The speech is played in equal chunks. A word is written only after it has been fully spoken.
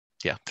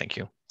Yeah, thank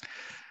you.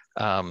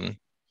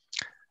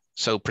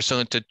 So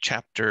pursuant to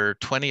Chapter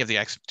 20 of the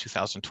Acts of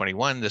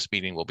 2021, this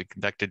meeting will be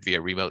conducted via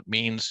remote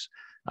means.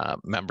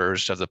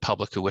 Members of the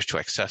public who wish to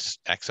access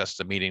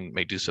the meeting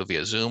may do so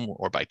via Zoom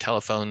or by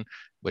telephone,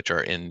 which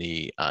are in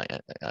the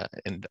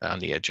on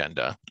the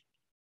agenda.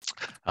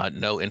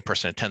 No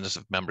in-person attendance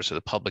of members of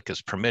the public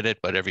is permitted,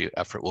 but every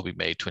effort will be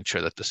made to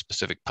ensure that the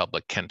specific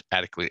public can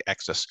adequately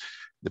access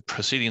the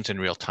proceedings in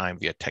real time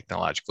via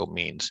technological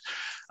means.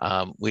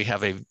 We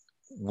have a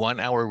 1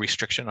 hour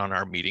restriction on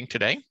our meeting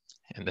today,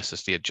 and this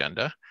is the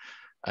agenda.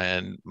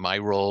 And my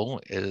role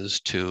is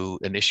to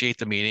initiate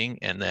the meeting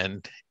and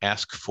then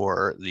ask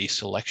for the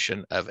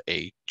selection of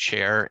a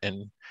chair,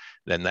 and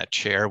then that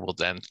chair will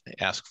then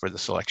ask for the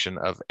selection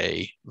of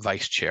a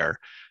vice chair.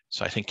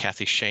 So I think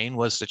Kathy Shane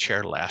was the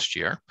chair last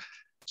year.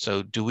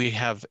 So do we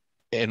have,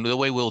 and the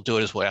way we'll do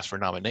it is we'll ask for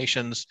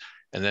nominations,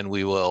 and then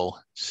we will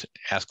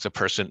ask the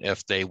person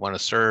if they want to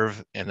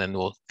serve, and then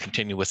we'll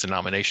continue with the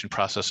nomination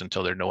process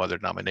until there are no other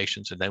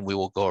nominations. And then we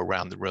will go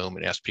around the room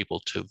and ask people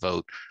to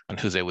vote on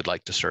who they would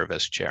like to serve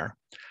as chair.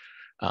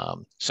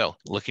 So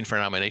looking for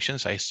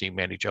nominations, I see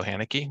Mandy Jo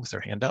Haneke with her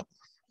hand up.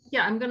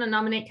 Yeah, I'm going to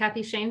nominate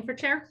Kathy Shane for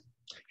chair.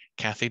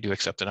 Kathy, do you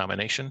accept the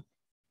nomination?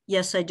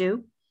 Yes, I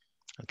do.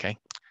 Okay.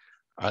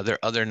 Are there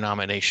other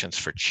nominations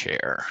for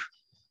chair?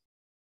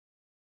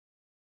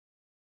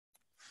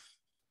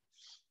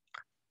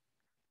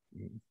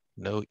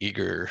 No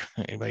eager,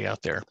 anybody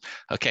out there?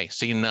 Okay,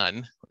 seeing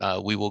none,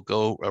 we will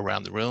go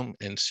around the room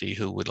and see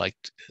who would like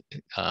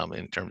to,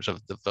 in terms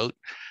of the vote.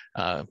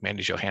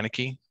 Mandy Jo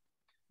Haneke.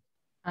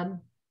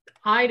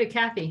 Aye to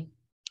Kathy.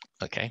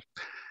 Okay.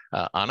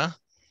 Anna?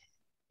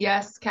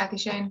 Yes, Kathy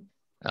Shane.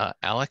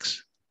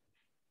 Alex?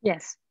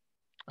 Yes.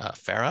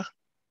 Farah?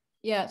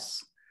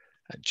 Yes.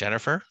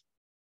 Jennifer?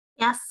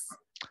 Yes.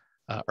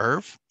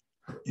 Irv?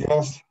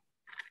 Yes.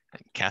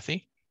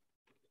 Kathy?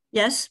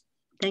 Yes,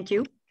 thank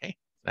you. Okay,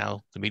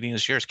 now the meeting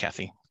is yours,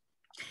 Kathy.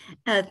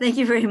 Thank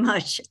you very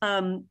much.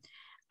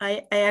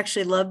 I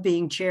actually love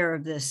being chair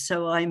of this,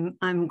 so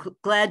I'm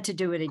glad to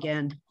do it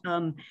again.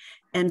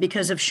 And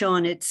because of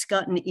Sean, it's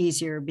gotten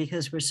easier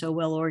because we're so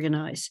well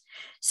organized.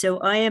 So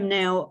I am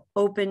now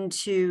open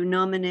to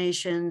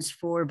nominations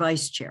for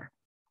vice chair.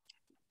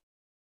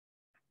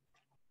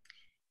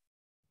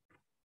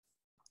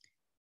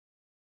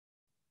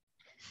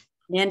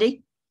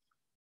 Mandy?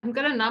 I'm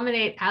going to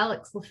nominate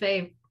Alex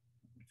Lefebvre.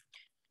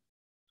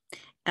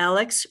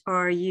 Alex,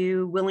 are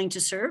you willing to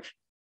serve?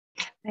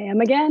 I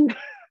am again.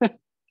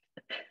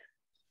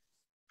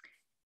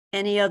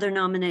 Any other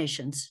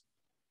nominations?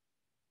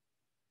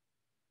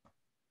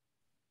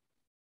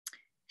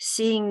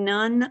 Seeing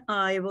none,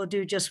 I will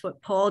do just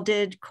what Paul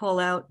did, call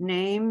out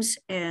names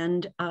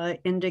and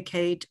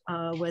indicate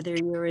whether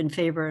you're in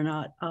favor or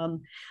not.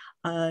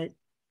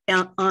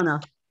 Anna?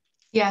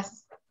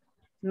 Yes.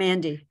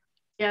 Mandy?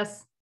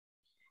 Yes.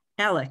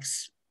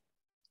 Alex?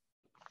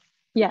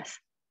 Yes.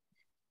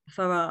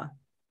 Farah?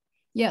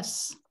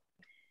 Yes.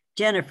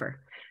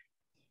 Jennifer?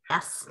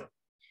 Yes.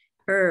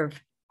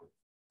 Irv?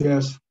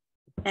 Yes.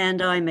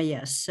 And I'm a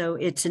yes, so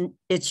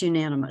it's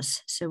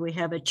unanimous. So we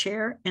have a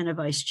chair and a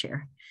vice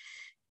chair.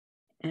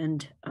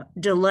 And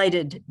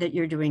delighted that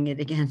you're doing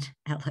it again,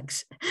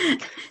 Alex.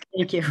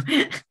 Thank you.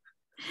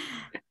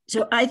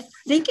 So I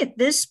think at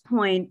this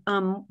point,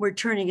 we're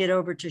turning it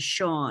over to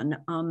Sean,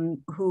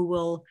 who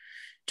will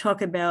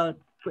talk about,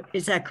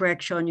 is that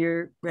correct, Sean?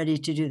 You're ready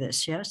to do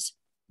this, yes?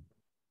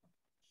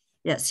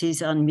 Yes,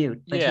 he's on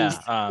mute. But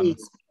yeah,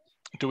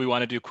 do we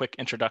want to do quick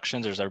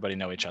introductions, or does everybody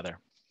know each other?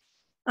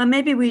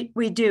 Maybe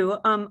we do.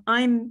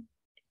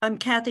 I'm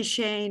Kathy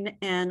Shane,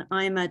 and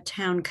I'm a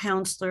town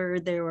councilor.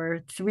 There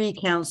are 3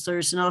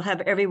 councilors, and I'll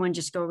have everyone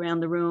just go around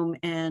the room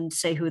and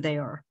say who they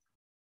are.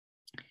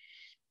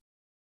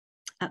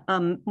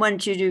 Why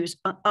don't you do,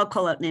 I'll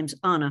call out names.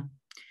 Anna.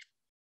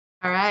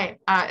 All right.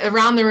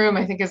 Around the room,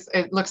 I think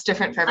it looks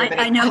different for everybody.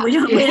 I know, we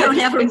don't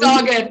have a It's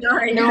all good.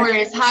 Sorry. No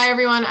worries. Hi,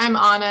 everyone. I'm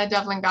Anna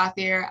Devlin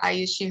Gauthier. I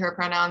use she, her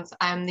pronouns.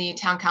 I'm the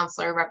town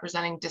councilor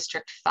representing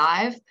District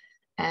 5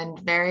 and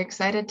very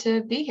excited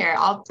to be here.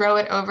 I'll throw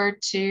it over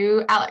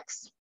to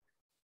Alex.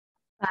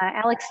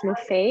 Alex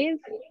Lefebvre,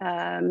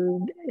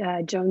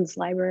 Jones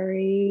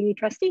Library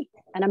trustee.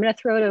 And I'm going to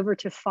throw it over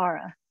to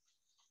Farah.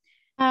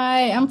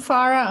 Hi, I'm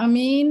Farah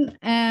Amin,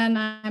 and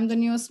I'm the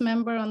newest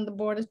member on the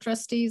Board of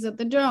Trustees at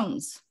the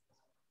Jones.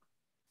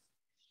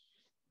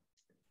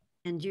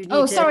 And you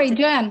need sorry,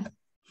 Jen.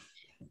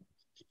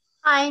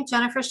 Hi,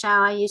 Jennifer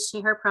Shaw. I use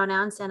she, her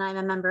pronouns, and I'm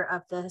a member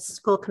of the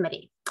school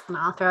committee. And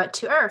I'll throw it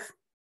to Irv.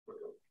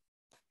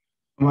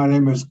 My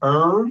name is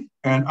Irv,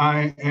 and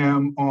I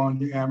am on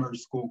the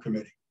Amherst School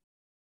Committee.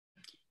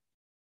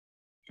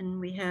 And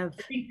we have...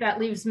 I think that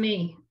leaves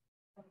me.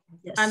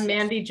 Yes. I'm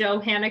Mandy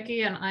Jo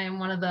Haneke, and I am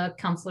one of the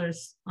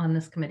counselors on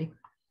this committee.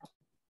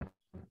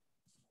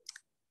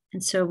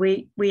 And so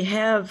we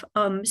have,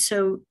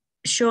 so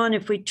Sean,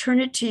 if we turn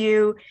it to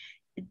you,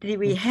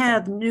 we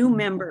have new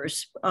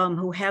members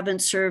who haven't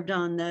served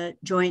on the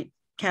Joint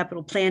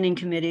Capital Planning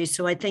Committee.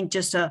 So I think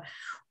just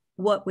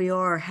what we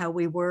are, how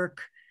we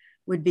work.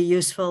 would be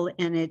useful.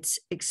 And it's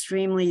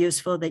extremely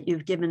useful that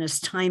you've given us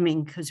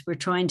timing, because we're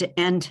trying to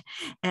end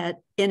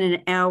in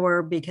an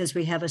hour because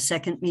we have a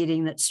second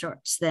meeting that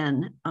starts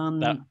then.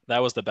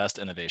 That was the best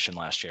innovation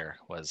last year,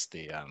 was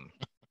the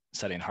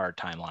setting hard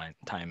time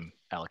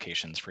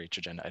allocations for each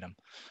agenda item.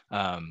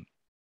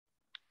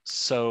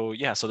 So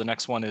the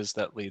next one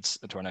that leads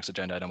to our next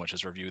agenda item, which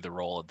is review the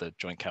role of the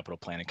Joint Capital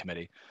Planning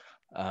Committee.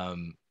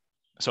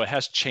 So it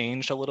has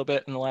changed a little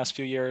bit in the last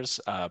few years.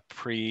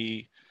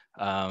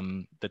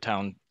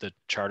 The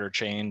charter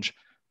change,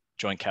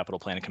 Joint Capital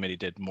Planning Committee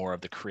did more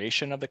of the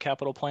creation of the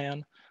capital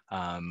plan.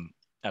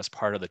 As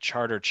part of the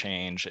charter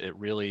change, it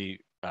really,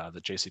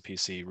 the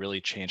JCPC really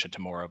changed it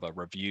to more of a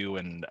review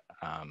and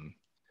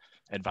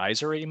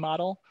advisory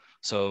model.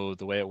 So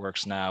the way it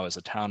works now is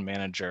a town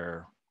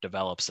manager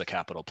develops the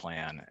capital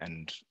plan,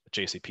 and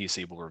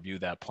JCPC will review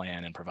that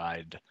plan and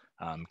provide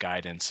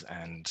guidance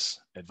and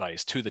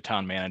advice to the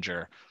town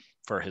manager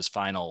for his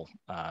final,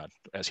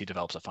 as he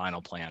develops a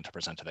final plan to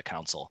present to the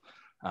council.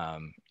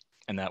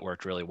 And that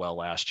worked really well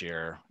last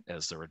year,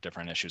 as there were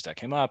different issues that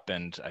came up.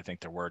 And I think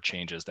there were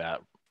changes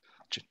that,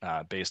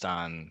 based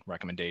on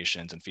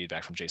recommendations and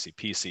feedback from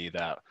JCPC,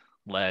 that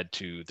led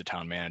to the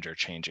town manager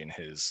changing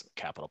his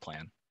capital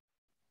plan.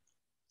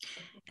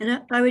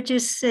 And I would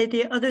just say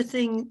the other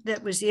thing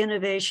that was the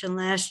innovation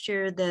last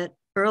year that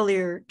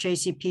earlier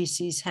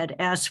JCPCs had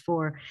asked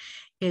for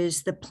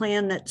is the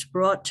plan that's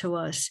brought to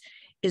us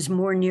is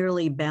more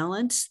nearly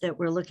balanced, that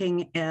we're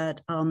looking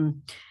at,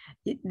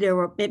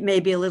 it may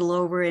be a little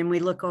over, and we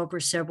look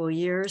over several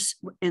years.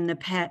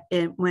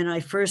 When I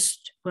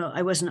first, well,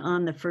 I wasn't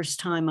on the first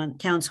time on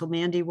council,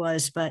 Mandy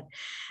was, but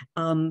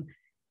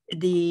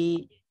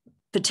the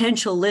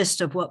potential list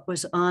of what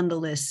was on the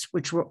list,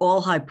 which were all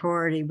high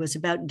priority, was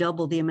about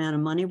double the amount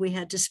of money we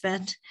had to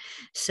spend.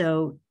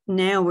 So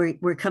now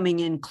we're coming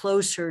in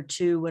closer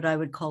to what I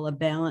would call a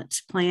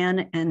balanced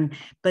plan,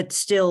 but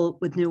still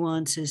with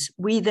nuances.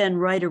 We then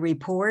write a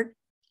report,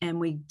 and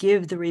we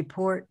give the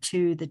report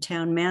to the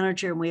town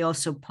manager, and we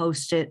also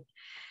post it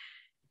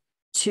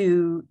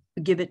to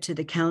give it to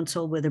the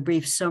council with a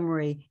brief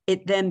summary.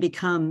 It then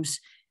becomes,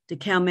 the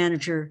town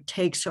manager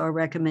takes our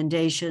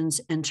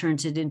recommendations and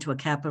turns it into a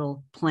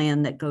capital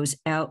plan that goes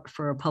out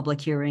for a public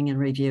hearing and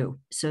review.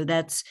 So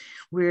that's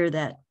where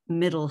that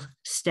middle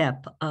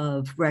step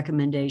of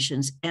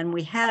recommendations. And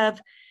we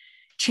have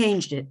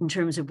changed it in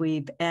terms of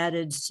we've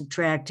added,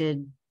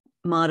 subtracted,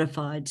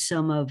 modified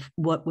some of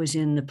what was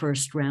in the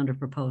first round of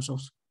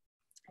proposals.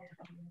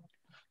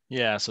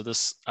 Yeah, so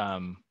this,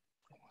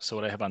 so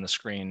what I have on the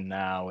screen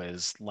now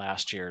is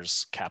last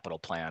year's capital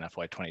plan,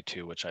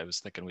 FY22, which I was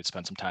thinking we'd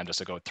spend some time just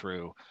to go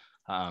through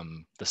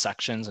the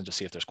sections and just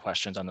see if there's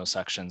questions on those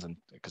sections, and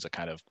because it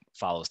kind of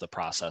follows the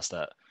process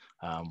that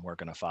we're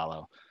going to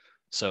follow.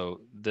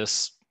 So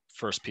this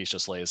first piece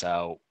just lays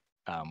out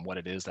what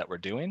it is that we're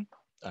doing.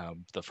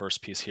 The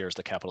first piece here is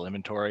the capital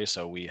inventory.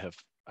 So we have,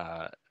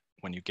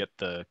 when you get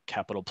the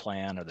capital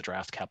plan or the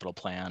draft capital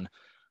plan,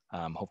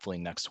 hopefully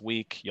next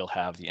week, you'll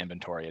have the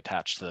inventory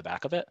attached to the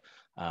back of it,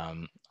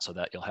 so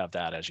that you'll have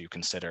that as you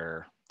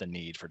consider the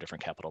need for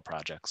different capital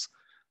projects.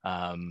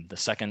 The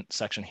second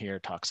section here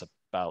talks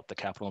about the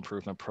capital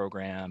improvement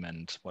program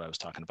and what I was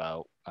talking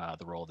about,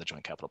 the role of the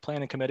Joint Capital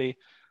Planning Committee.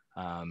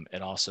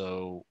 It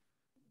also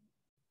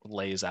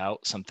lays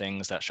out some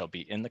things that shall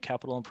be in the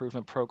capital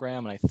improvement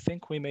program. And I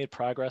think we made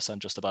progress on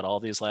just about all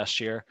these last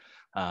year,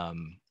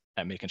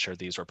 at making sure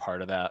these were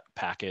part of that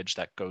package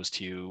that goes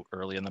to you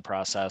early in the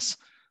process.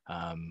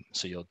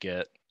 So you'll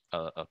get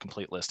a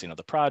complete listing of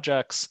the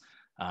projects.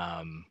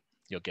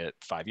 You'll get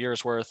 5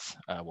 years worth.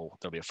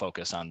 There'll be a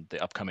focus on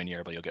the upcoming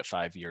year, but you'll get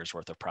 5 years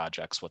worth of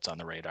projects, what's on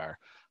the radar.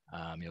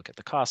 You'll get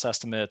the cost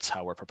estimates,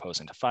 how we're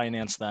proposing to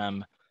finance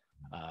them,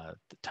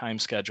 the time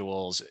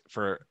schedules.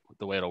 For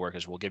the way it'll work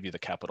is we'll give you the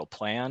capital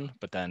plan,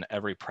 but then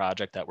every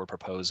project that we're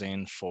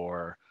proposing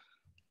for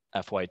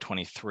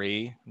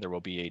FY23, there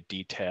will be a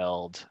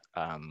detailed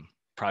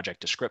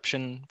project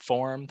description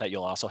form that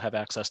you'll also have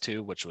access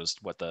to, which was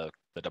what the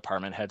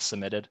department had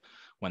submitted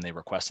when they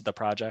requested the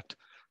project.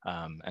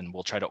 And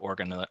we'll try to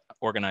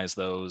organize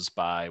those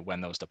by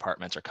when those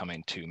departments are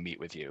coming to meet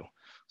with you.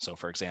 So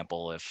for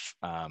example, if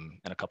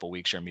in a couple of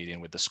weeks you're meeting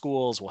with the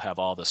schools, we'll have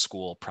all the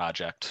school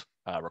project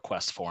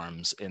request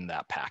forms in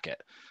that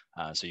packet.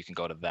 So you can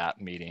go to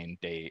that meeting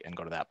date and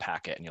go to that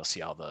packet, and you'll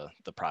see all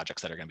the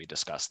projects that are going to be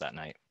discussed that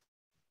night.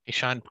 Hey,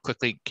 Sean,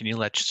 quickly, can you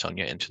let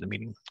Sonia into the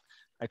meeting?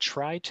 I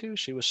tried to.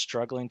 She was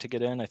struggling to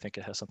get in. I think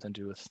it has something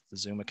to do with the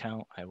Zoom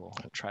account. I will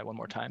try one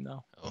more time,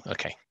 though. Oh,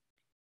 okay.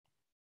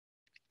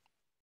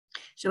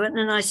 So, and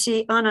then I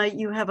see, Anna,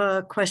 you have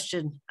a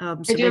question. I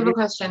do have a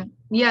question.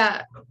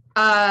 Yeah,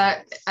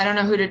 I don't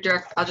know who to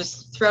direct. I'll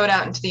just throw it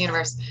out into the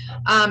universe.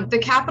 The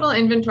capital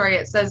inventory,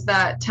 it says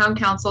that town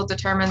council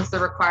determines the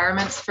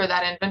requirements for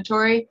that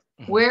inventory.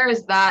 Where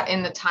is that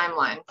in the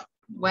timeline?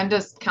 When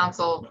does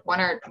council,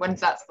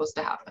 when's that supposed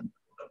to happen?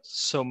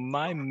 So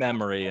my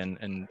memory,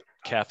 and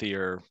Kathy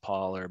or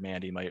Paul or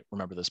Mandy might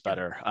remember this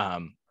better.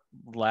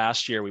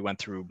 Last year, we went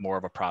through more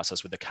of a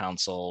process with the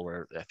council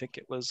where I think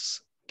it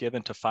was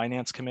given to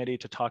Finance Committee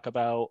to talk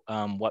about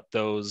what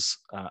those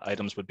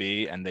items would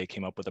be, and they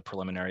came up with a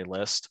preliminary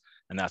list,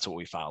 and that's what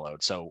we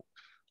followed. So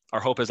our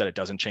hope is that it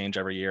doesn't change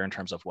every year in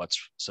terms of what's,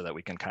 so that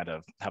we can kind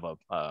of have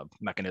a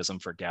mechanism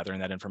for gathering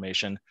that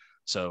information.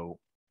 So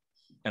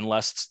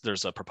unless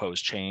there's a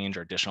proposed change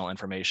or additional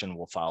information,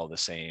 we'll follow the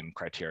same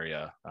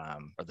criteria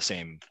or the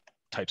same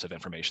types of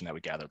information that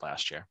we gathered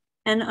last year.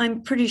 And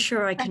I'm pretty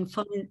sure I can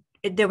find,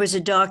 there was a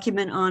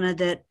document on it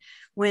that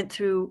went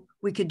through,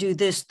 we could do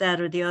this,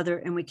 that, or the other,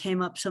 and we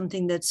came up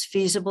something that's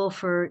feasible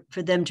for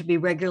them to be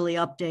regularly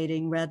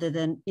updating rather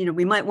than, you know,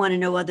 we might want to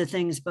know other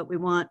things, but we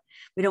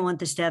don't want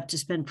the staff to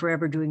spend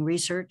forever doing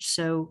research.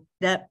 So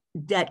that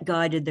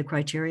guided the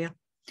criteria.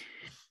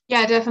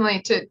 Yeah,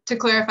 definitely. To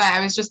clarify,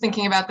 I was just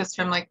thinking about this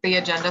from like the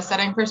agenda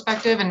setting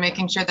perspective and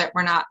making sure that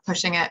we're not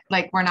pushing it,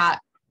 like we're not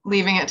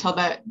leaving it till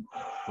the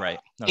right.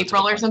 No,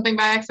 April or something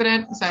by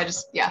accident. So I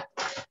just, yeah.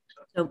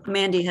 So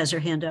Mandy has her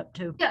hand up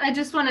too. Yeah, I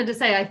just wanted to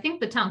say, I think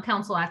the town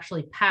council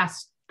actually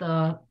passed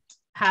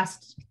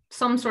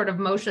some sort of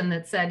motion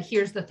that said,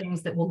 here's the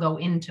things that will go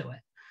into it.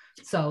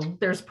 So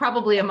there's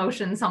probably a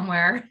motion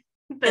somewhere.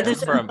 Yeah,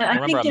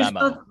 I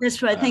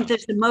think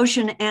there's the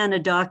motion and a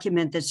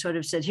document that sort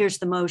of said, here's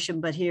the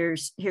motion, but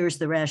here's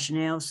the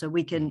rationale. So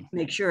we can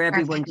make sure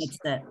everyone gets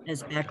that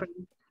as background.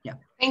 Yeah.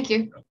 Thank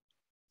you.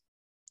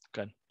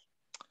 Good.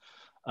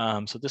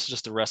 So this is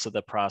just the rest of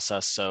the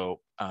process.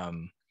 So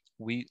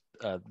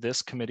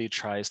this committee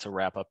tries to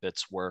wrap up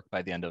its work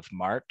by the end of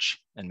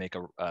March and make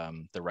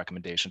the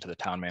recommendation to the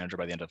town manager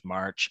by the end of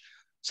March.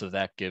 So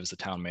that gives the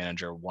town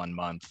manager 1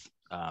 month,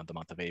 the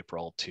month of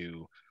April,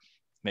 to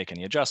make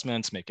any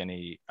adjustments, make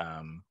any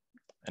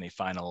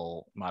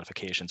final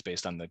modifications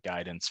based on the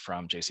guidance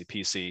from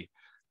JCPC,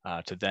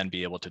 to then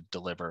be able to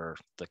deliver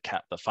the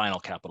final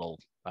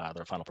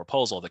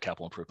proposal of the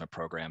capital improvement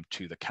program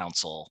to the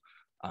council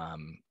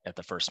at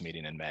the first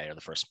meeting in May, or the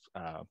first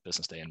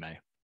business day in May.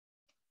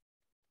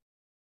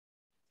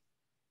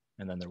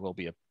 And then there will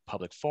be a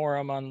public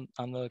forum on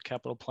the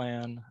capital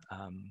plan.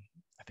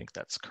 I think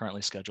that's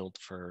currently scheduled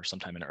for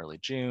sometime in early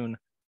June.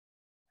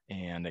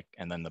 And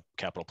then the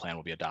capital plan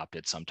will be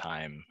adopted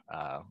sometime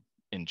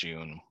in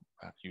June,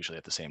 usually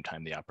at the same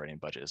time the operating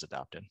budget is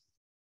adopted.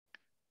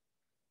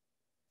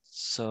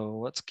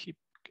 So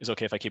is it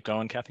okay if I keep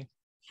going, Kathy?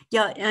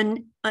 Yeah,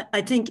 and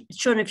I think,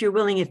 Sean, if you're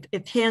willing,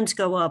 if hands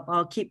go up,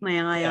 I'll keep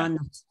my eye on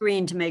the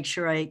screen to make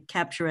sure I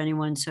capture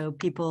anyone. So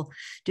people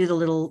do the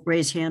little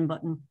raise hand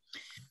button.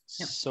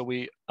 Yep. So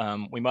we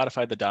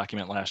modified the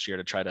document last year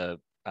to try to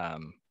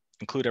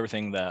include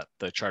everything that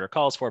the charter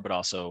calls for, but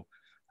also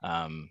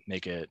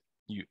make it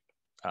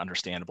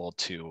understandable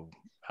to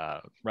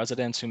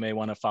residents who may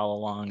want to follow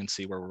along and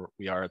see where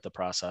we are at the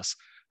process.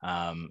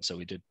 So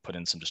we did put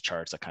in some just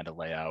charts that kind of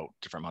lay out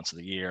different months of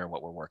the year,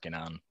 what we're working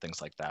on,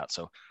 things like that.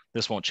 So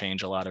this won't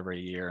change a lot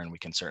every year, and we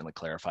can certainly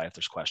clarify if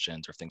there's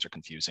questions or if things are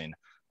confusing.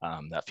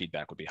 That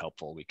feedback would be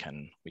helpful. We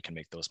can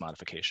make those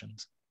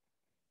modifications.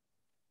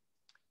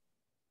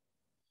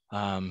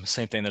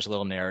 Same thing, there's a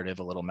little narrative,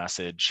 a little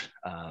message.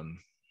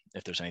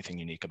 If there's anything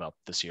unique about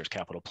this year's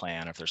capital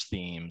plan, if there's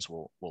themes,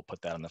 we'll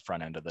put that on the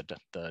front end of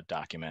the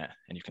document,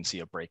 and you can see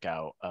a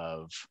breakout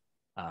of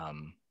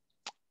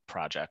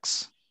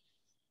projects.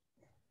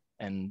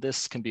 And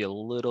this can be a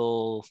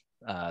little,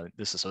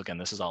 this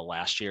is all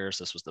last year's.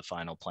 This was the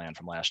final plan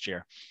from last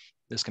year.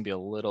 This can be a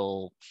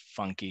little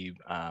funky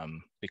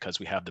because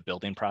we have the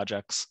building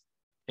projects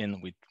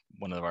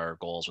one of our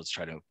goals was to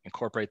try to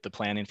incorporate the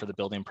planning for the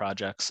building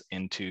projects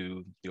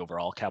into the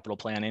overall capital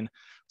planning.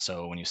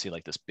 So when you see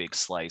like this big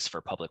slice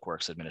for Public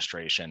Works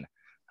Administration,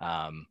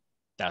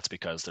 that's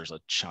because there's a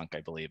chunk,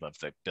 I believe, of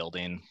the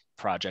building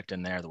project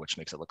in there, which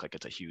makes it look like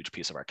it's a huge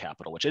piece of our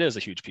capital, which it is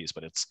a huge piece,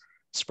 but it's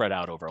spread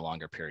out over a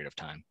longer period of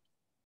time.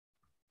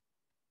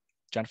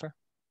 Jennifer?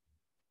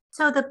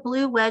 So the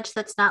blue wedge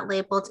that's not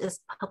labeled is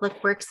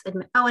Public Works.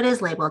 Oh, it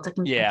is labeled.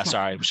 Yeah,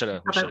 sorry, we should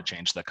have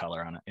changed the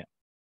color on it. Yeah.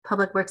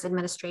 Public Works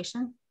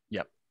Administration.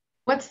 Yep.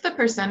 What's the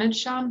percentage,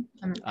 Sean?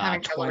 I'm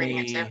having trouble reading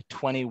it too.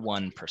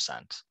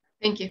 21%.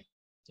 Thank you.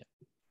 Yep.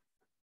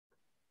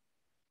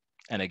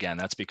 And again,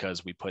 that's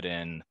because we put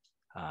in,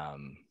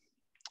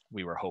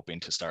 we were hoping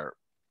to start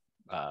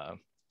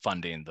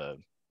funding the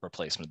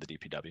replacement of the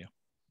DPW.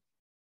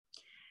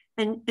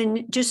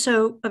 And just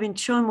so, I mean,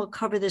 Sean will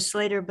cover this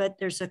later, but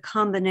there's a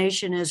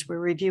combination as we're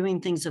reviewing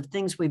things of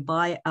things we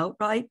buy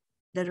outright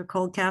that are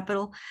called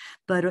capital.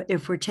 But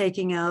if we're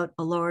taking out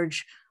a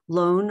large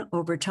loan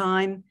over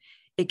time,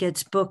 it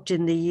gets booked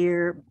in the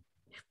year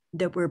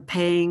that we're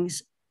paying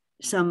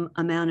some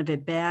amount of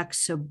it back.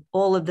 So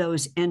all of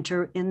those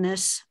enter in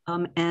this.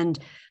 And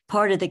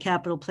part of the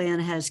capital plan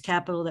has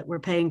capital that we're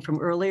paying from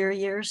earlier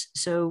years.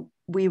 So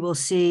we will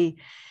see,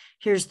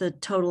 here's the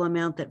total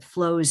amount that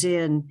flows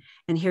in,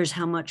 and here's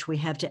how much we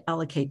have to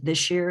allocate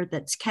this year.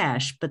 That's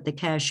cash, but the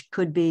cash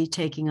could be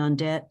taking on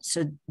debt.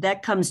 So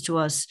that comes to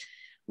us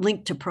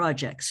linked to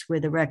projects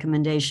with a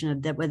recommendation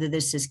of that, whether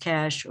this is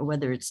cash or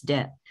whether it's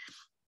debt.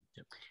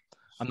 Yep.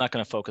 I'm not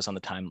going to focus on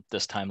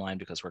this timeline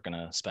because we're going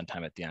to spend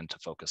time at the end to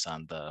focus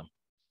on the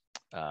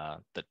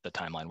the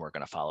timeline we're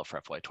going to follow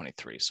for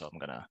FY23. So I'm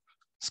going to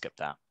skip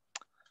that.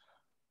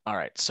 All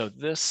right, so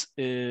this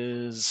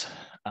is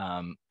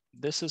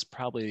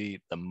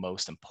probably the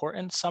most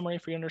important summary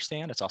for you to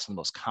understand. It's also the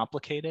most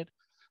complicated.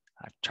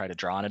 I tried to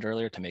draw on it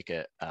earlier to make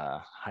it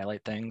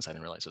highlight things. I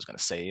didn't realize I was going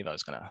to save. I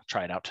was going to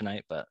try it out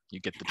tonight, but you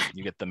get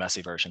the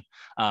messy version.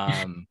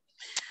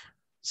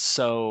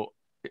 So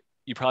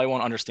you probably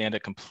won't understand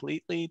it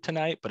completely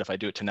tonight, but if I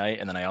do it tonight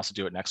and then I also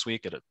do it next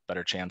week, it's a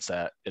better chance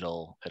that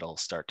it'll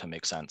start to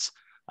make sense.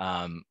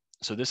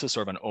 So this is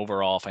sort of an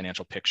overall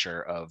financial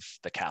picture of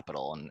the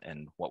capital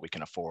and what we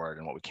can afford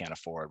and what we can't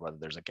afford, whether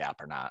there's a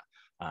gap or not.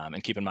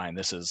 And keep in mind,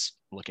 this is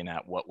looking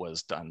at what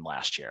was done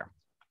last year.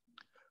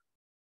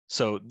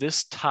 So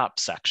this top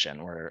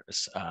section where it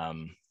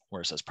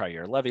says prior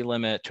year levy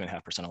limit,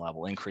 2.5%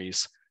 allowable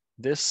increase,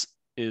 this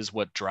is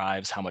what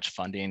drives how much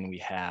funding we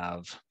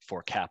have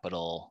for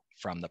capital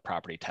from the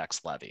property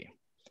tax levy.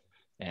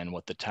 And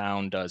what the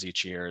town does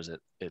each year is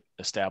it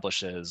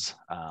establishes,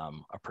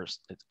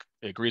 it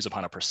agrees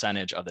upon a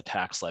percentage of the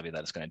tax levy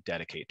that it's going to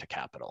dedicate to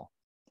capital.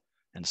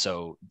 And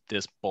so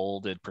this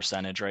bolded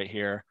percentage right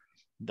here,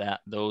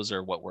 those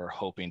are what we're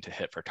hoping to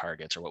hit for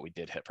targets, or what we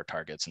did hit for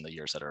targets in the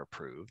years that are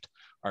approved.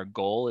 Our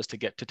goal is to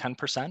get to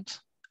 10%.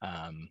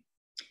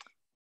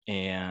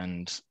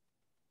 And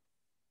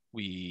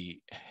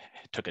we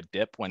took a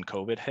dip when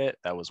COVID hit.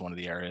 That was one of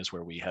the areas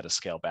where we had to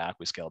scale back.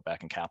 We scaled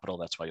back in capital.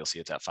 That's why you'll see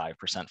it's at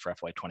 5% for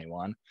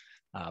FY21.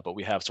 But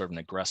we have sort of an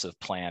aggressive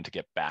plan to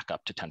get back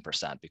up to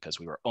 10% because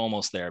we were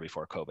almost there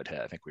before COVID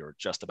hit. I think we were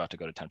just about to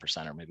go to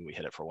 10%, or maybe we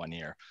hit it for 1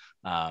 year.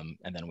 And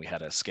then we had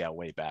to scale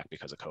way back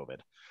because of COVID.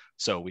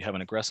 So we have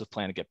an aggressive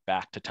plan to get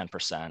back to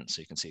 10%. So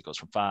you can see it goes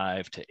from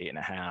 5 to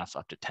 8.5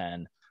 up to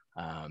 10.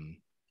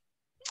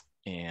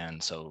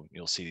 And so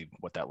you'll see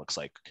what that looks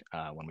like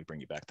when we bring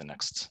you back the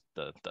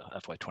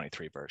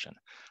FY23 version.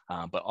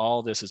 But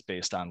all this is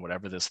based on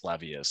whatever this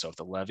levy is. So if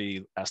the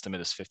levy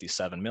estimate is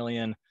 57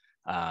 million,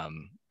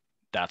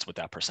 that's what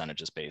that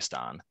percentage is based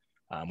on.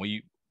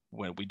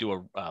 When we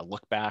do a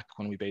look back,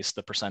 when we base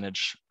the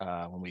percentage,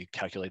 when we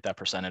calculate that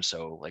percentage,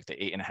 so like the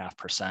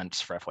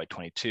 8.5% for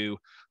FY22,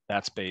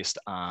 that's based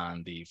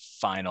on the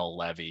final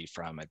levy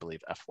from, I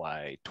believe,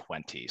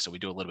 FY20. So we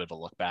do a little bit of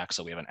a look back,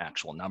 so we have an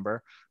actual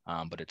number,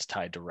 but it's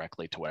tied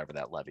directly to whatever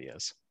that levy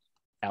is.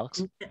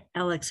 Alex?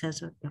 Alex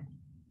has a. All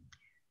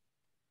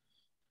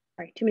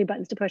right, too many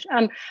buttons to push.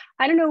 I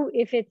don't know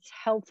if it's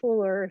helpful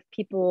or if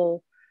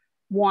people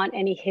want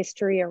any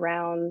history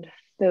around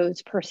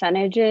those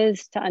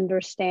percentages to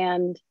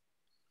understand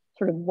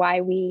sort of why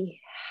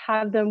we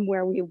have them,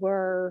 where we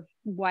were,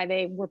 why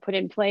they were put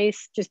in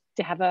place, just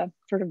to have a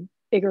sort of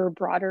bigger,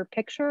 broader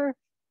picture.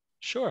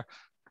 Sure.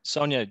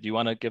 Sonia, do you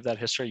want to give that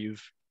history?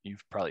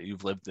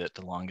 You've lived it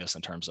the longest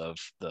in terms of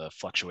the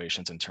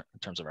fluctuations in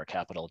terms of our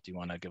capital. Do you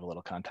want to give a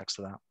little context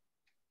to that?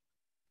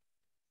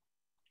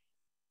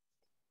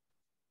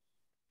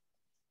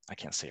 I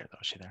can't see her though.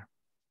 Is she there?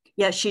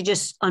 Yeah, she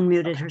just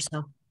unmuted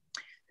herself.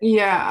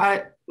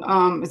 Yeah,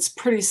 it's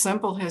pretty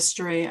simple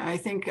history. I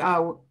think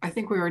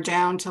we were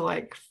down to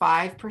like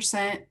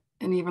 5%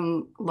 and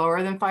even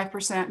lower than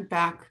 5%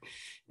 back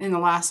in the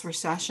last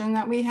recession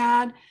that we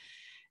had.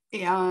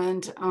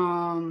 And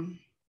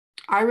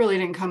I really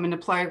didn't come into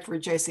play for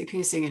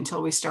JCPC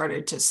until we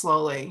started to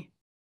slowly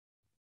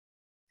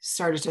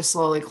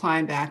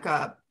climb back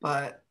up.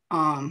 But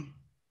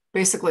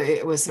basically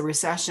it was the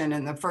recession,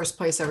 and the first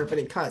place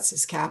everybody cuts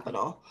is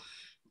capital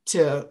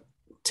to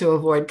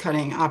avoid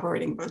cutting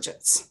operating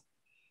budgets.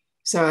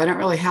 So I don't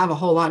really have a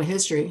whole lot of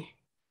history.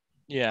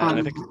 Yeah,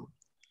 and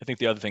I think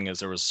the other thing is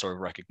there was sort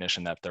of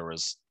recognition that there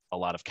was a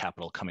lot of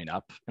capital coming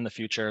up in the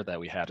future, that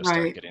we had to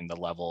start getting the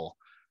level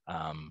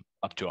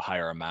up to a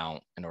higher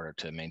amount in order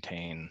to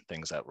maintain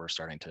things that were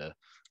starting to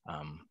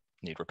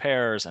need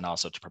repairs, and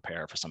also to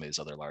prepare for some of these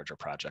other larger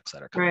projects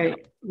that are coming up.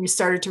 We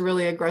started to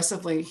really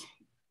aggressively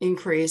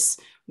increase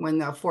when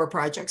the 4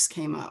 projects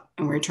came up,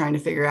 and we were trying to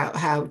figure out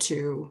how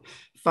to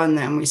fund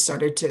them. We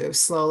started to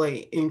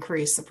slowly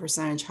increase the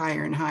percentage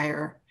higher and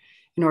higher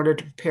in order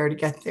to prepare to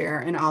get there,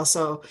 and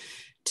also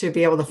to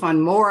be able to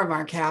fund more of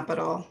our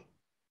capital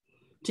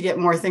to get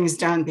more things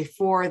done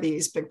before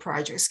these big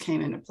projects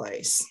came into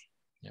place.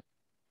 Yep.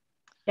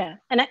 Yeah,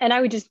 and I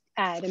would just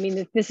add, I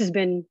mean, this has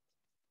been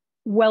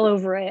well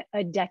over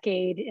a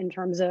decade in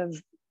terms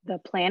of the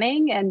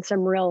planning, and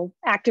some real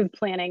active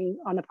planning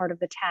on the part of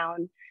the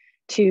town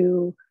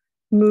to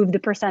move the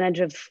percentage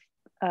of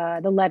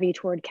the levy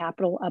toward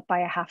capital up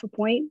by 0.5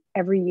 point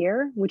every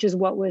year, which is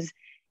what was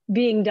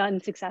being done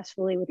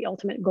successfully with the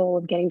ultimate goal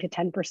of getting to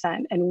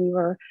 10%. And we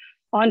were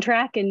on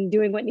track and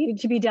doing what needed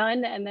to be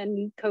done. And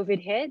then COVID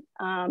hit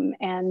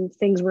and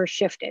things were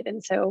shifted.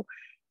 And so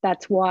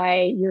that's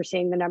why you're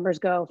seeing the numbers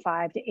go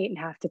 5 to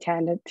 8.5 to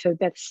 10. So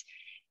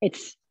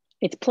it's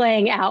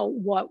playing out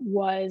what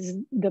was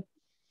the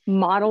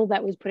model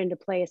that was put into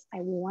place, I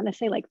want to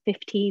say like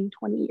 15,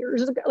 20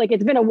 years ago. Like,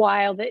 it's been a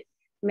while that,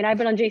 I mean, I've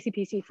been on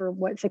JCPC for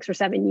 6 or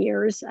 7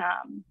 years.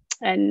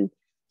 And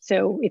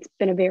so it's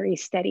been a very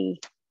steady,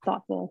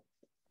 thoughtful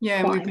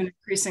Yeah, climb. we've been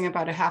increasing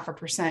about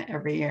 0.5%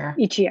 every year.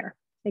 Each year.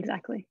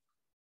 exactly.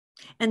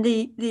 And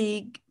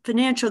the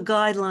financial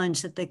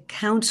guidelines that the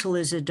council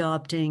is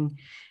adopting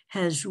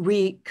has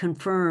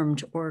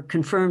reconfirmed or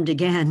confirmed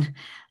again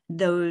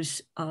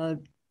those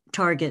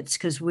targets,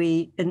 because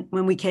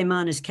when we came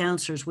on as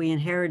counselors, we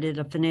inherited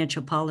a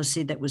financial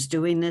policy that was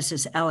doing this,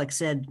 as Alex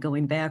said,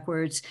 going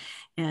backwards.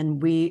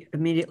 And we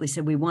immediately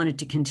said we wanted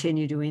to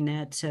continue doing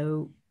that.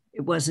 So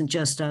it wasn't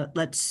just a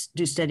let's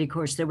do steady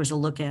course. There was a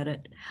look at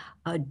it.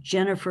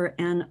 Jennifer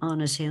and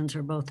Anna's hands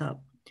are both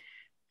up.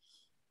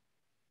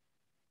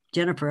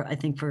 Jennifer, I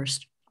think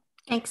first.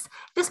 Thanks.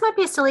 This might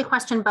be a silly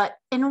question, but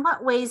in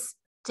what ways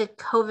did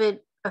COVID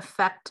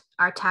affect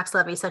our tax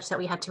levy such that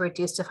we had to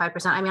reduce to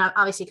 5%? I mean,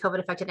 obviously COVID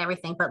affected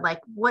everything, but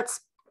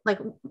what's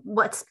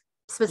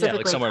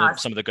specifically some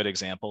of the good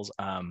examples.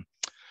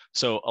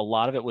 So a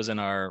lot of it was in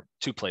our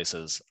two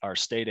places. Our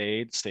state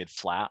aid stayed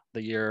flat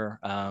the year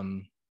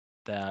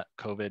that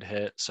COVID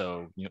hit.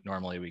 So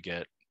normally we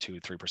get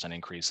 2-3%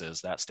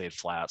 increases. That stayed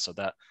flat. So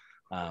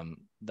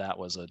that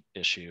was an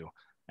issue.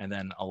 And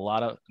then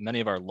many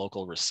of our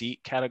local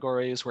receipt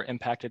categories were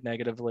impacted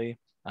negatively,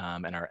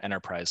 and our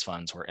enterprise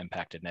funds were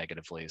impacted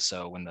negatively.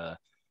 So when the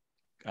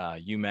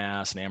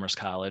UMass and Amherst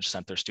College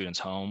sent their students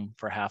home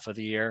for half of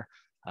the year,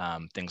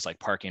 things like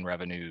parking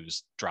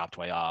revenues dropped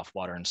way off,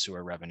 water and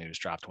sewer revenues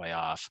dropped way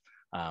off,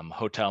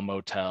 hotel,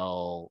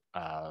 motel,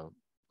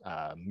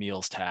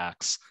 meals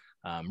tax,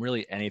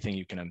 really anything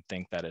you can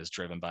think that is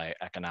driven by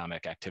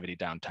economic activity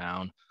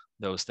downtown,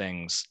 those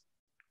things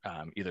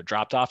either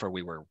dropped off or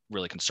we were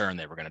really concerned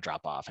they were going to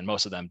drop off. And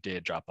most of them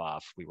did drop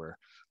off. We were,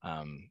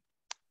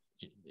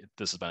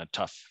 this has been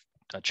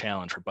a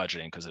challenge for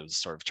budgeting because it was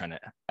sort of trying to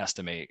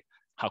estimate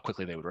how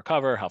quickly they would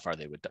recover, how far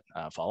they would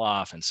fall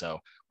off. And so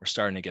we're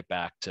starting to get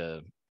back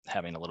to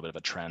having a little bit of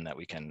a trend that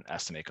we can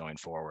estimate going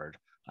forward.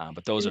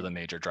 But those are the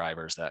major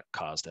drivers that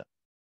caused it.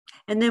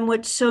 And then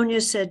what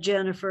Sonia said,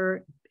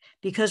 Jennifer,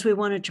 because we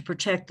wanted to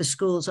protect the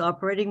school's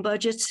operating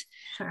budgets,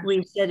 Sure.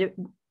 we said,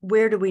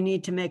 where do we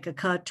need to make a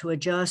cut to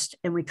adjust?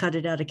 And we cut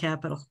it out of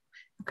capital.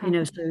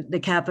 Okay. So the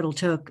capital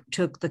took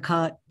the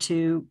cut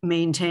to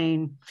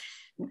maintain.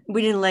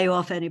 We didn't lay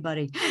off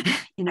anybody,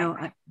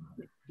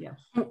 yeah.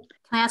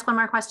 Can I ask one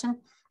more question?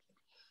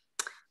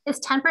 Is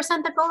 10%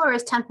 the goal or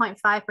is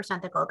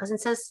 10.5% the goal? Because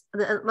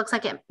it looks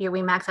like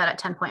we max out at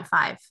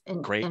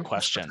 10.5. Great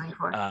question.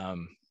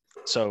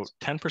 So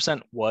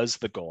 10% was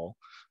the goal.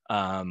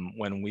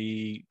 When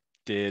we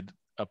did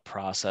a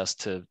process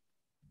to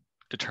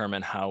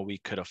determine how we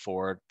could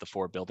afford the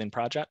 4 building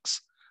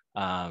projects,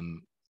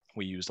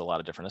 we used a lot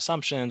of different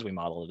assumptions. We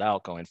modeled it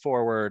out going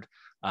forward.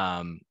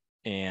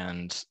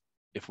 And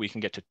if we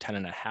can get to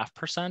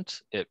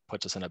 10.5%, it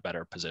puts us in a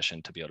better position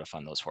to be able to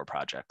fund those 4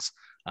 projects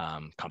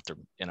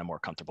in a more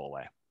comfortable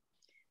way.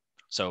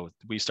 So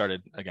we tried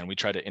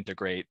to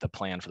integrate the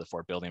plan for the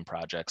 4 building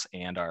projects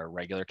and our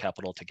regular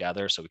capital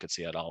together so we could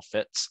see how it all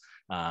fits.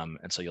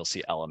 And so you'll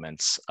see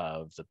elements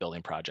of the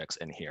building projects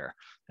in here,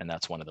 and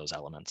that's one of those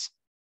elements.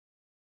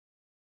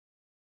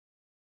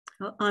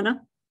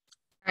 Anna?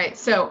 All right,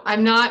 so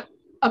I'm not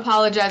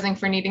apologizing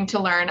for needing to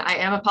learn. I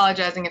am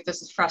apologizing if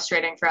this is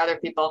frustrating for other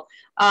people.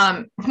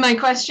 My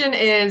question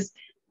is,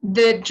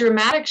 the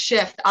dramatic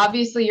shift,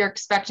 obviously you're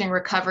expecting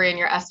recovery and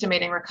you're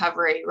estimating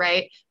recovery,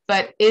 right?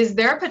 But is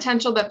there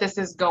potential that this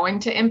is going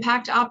to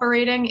impact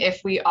operating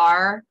if we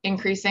are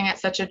increasing at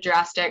such a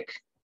drastic,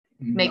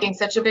 making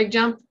such a big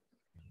jump?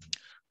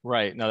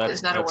 Right. No,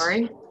 is that a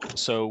worry?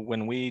 So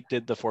when we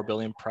did the 4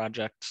 billion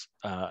project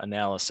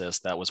analysis,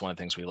 that was one of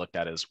the things we looked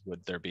at is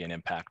would there be an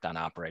impact on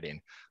operating?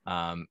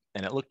 And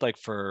it looked like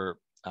there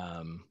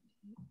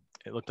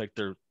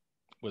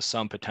was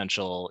some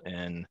potential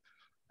in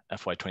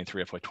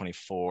FY23,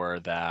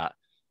 FY24 that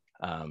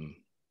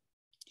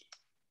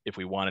if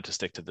we wanted to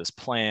stick to this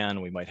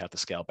plan, we might have to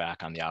scale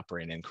back on the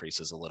operating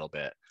increases a little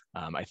bit.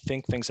 I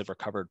think things have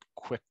recovered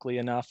quickly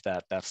enough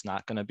that that's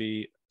not going to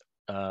be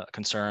a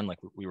concern. Like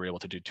we were able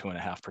to do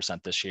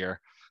 2.5% this year.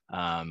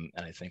 And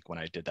I think when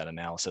I did that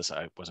analysis,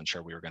 I wasn't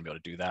sure we were going to be able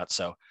to do that.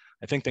 So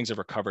I think things have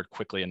recovered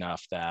quickly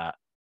enough that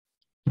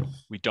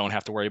we don't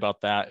have to worry about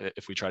that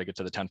if we try to get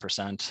to the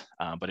 10%,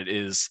 but it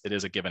is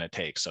a give and a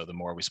take. So the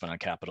more we spend on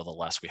capital, the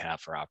less we have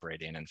for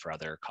operating and for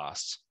other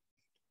costs.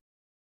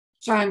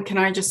 John, can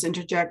I just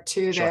interject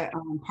too? Sure. That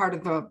part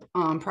of the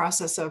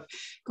process of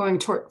going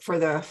for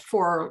the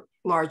 4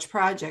 large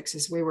projects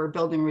is we were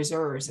building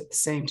reserves at the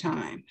same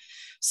time,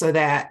 so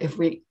that if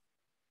we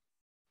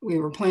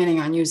were planning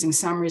on using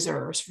some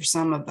reserves for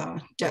some of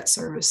the debt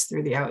service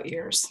through the out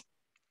years.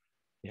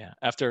 Yeah,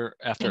 after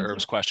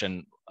Irv's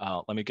question,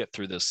 let me get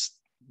through this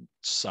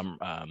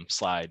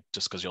slide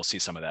just because you'll see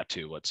some of that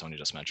too, what Sonia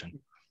just mentioned.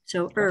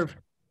 So Irv.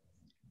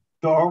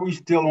 So are we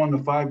still on the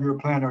 5-year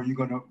plan, or are you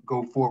going to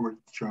go forward,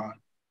 Sean?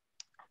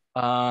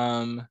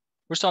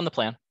 We're still on the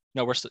plan.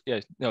 No, we're still,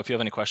 yeah. No, if you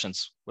have any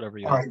questions, whatever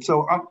you All have. right.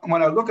 So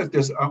when I look at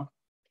this,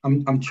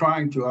 I'm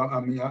trying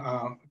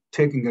to,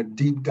 taking a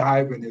deep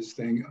dive in this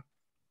thing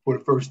for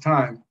the first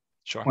time.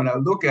 Sure. When I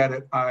look at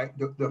it,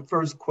 the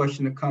first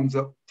question that comes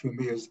up to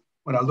me is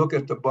when I look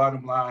at the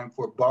bottom line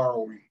for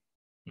borrowing,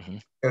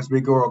 as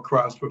we go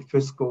across for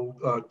fiscal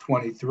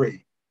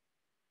 23.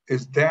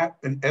 Is that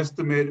an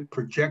estimated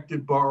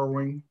projected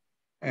borrowing?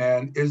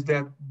 And is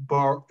that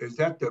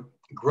the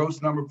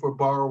gross number for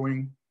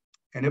borrowing?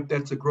 And if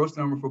that's a gross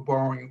number for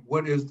borrowing,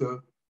 what is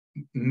the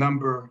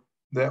number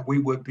that we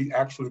would be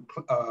actually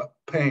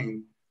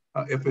paying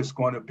if it's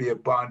going to be a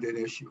bonded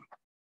issue?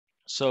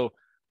 So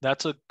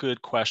that's a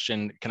good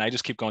question. Can I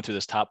just keep going through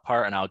this top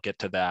part and I'll get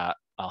to that?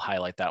 I'll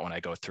highlight that when I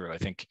go through. I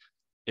think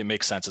it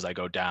makes sense as I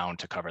go down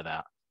to cover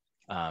that.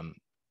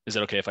 Is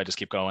it okay if I just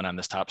keep going on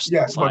this top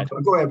slide?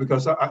 But go ahead,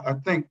 because I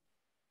think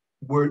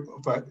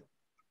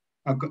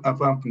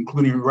if I'm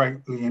concluding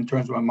rightly in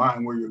terms of my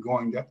mind where you're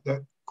going,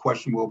 that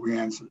question will be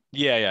answered.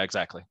 Yeah,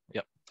 exactly.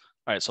 Yep.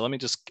 All right, so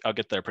I'll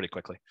get there pretty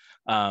quickly.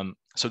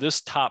 So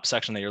this top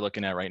section that you're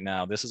looking at right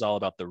now, this is all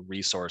about the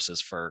resources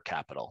for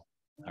capital.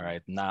 All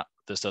right,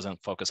 this doesn't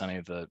focus on any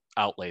of the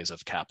outlays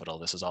of capital.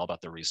 This is all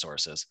about the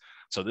resources.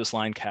 So this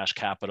line, cash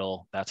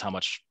capital, that's how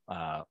much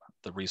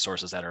the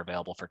resources that are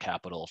available for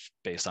capital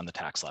based on the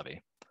tax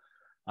levy.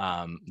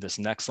 This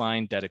next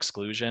line, debt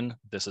exclusion,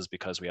 this is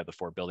because we have the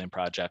 4 building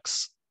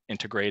projects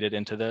integrated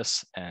into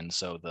this. And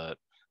so the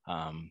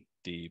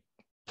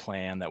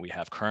plan that we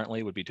have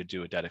currently would be to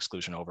do a debt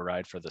exclusion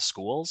override for the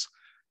schools.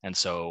 And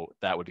so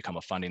that would become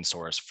a funding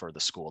source for the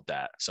school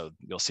debt. So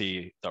you'll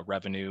see the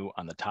revenue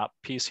on the top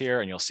piece here,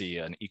 and you'll see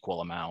an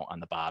equal amount on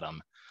the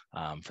bottom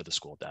for the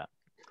school debt.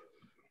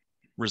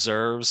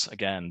 Reserves,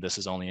 again, this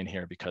is only in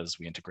here because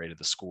we integrated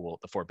the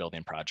 4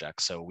 building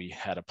projects. So we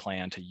had a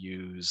plan to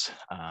use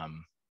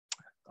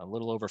a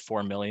little over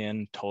 4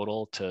 million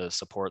total to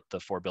support the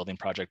 4 building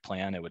project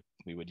plan.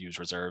 We would use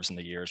reserves in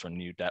the years when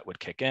new debt would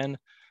kick in,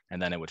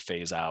 and then it would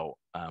phase out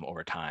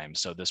over time.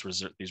 So these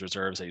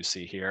reserves that you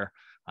see here,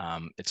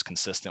 it's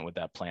consistent with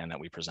that plan that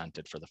we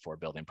presented for the 4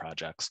 building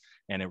projects.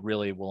 And it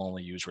really will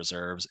only use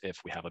reserves if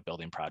we have a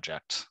building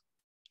project,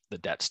 the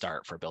debt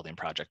start for a building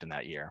project in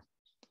that year.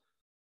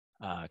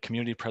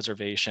 Community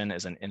preservation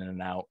is an in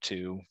and out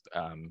too.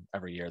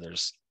 Every year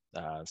there's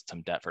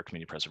some debt for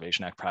Community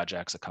Preservation Act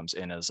projects. It comes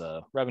in as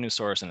a revenue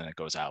source and then it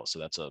goes out. So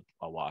that's a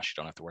wash.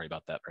 You don't have to worry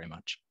about that very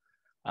much.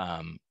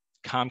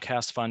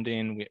 Comcast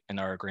funding, in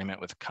our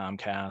agreement with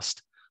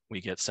Comcast,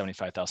 we get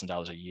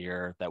 $75,000 a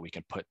year that we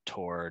can put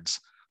towards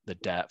the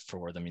debt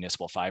for the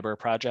municipal fiber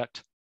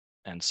project.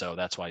 And so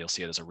that's why you'll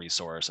see it as a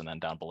resource. And then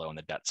down below in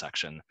the debt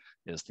section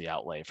is the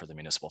outlay for the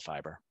municipal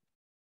fiber.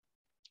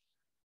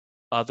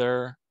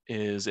 Other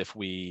is if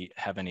we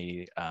have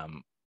any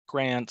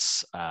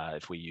grants,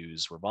 if we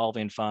use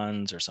revolving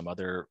funds or some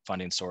other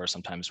funding source.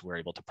 Sometimes we're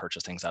able to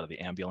purchase things out of the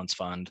ambulance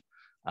fund,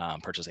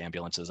 purchase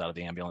ambulances out of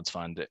the ambulance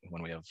fund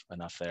when we have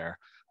enough there.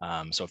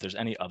 So if there's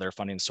any other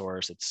funding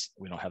source,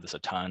 we don't have this a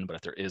ton, but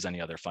if there is any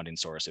other funding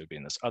source, it would be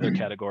in this other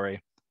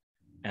category.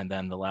 And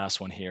then the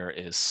last one here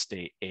is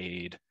state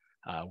aid.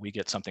 We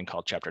get something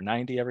called Chapter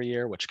 90 every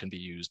year, which can be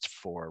used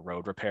for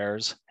road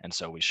repairs. And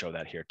so we show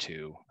that here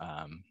too.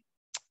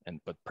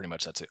 But pretty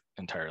much that's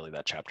entirely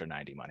that Chapter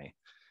 90 money.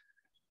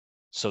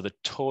 So the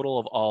total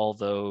of all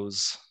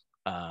those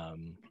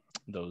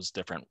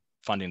different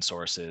funding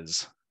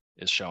sources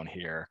is shown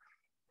here.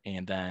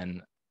 And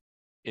then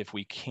if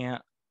we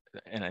can't,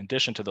 in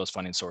addition to those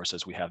funding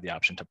sources, we have the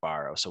option to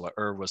borrow. So what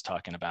Irv was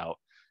talking about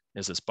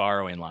is this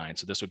borrowing line.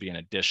 So this would be in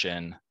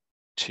addition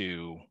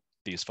to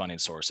these funding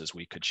sources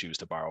we could choose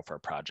to borrow for a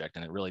project.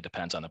 And it really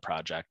depends on the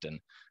project and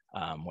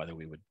whether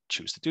we would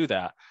choose to do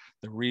that.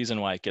 The reason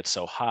why it gets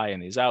so high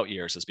in these out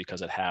years is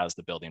because it has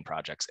the building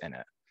projects in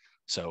it.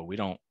 So we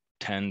don't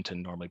tend to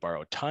normally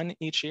borrow a ton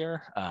each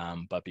year,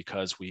 but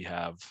because we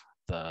have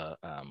the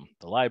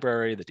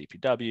library, the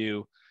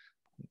DPW,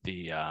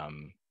 the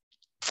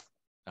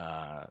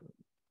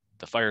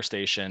fire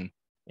station,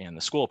 and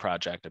the school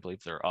project, I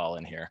believe they're all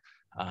in here.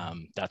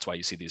 That's why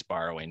you see these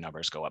borrowing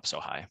numbers go up so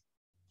high.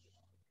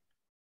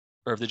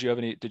 Irv, did you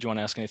want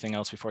to ask anything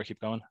else before I keep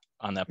going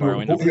on that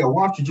borrowing number? Yeah,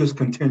 why don't you just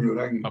continue?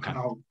 Okay.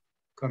 I'll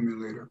come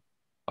in later.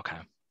 Okay.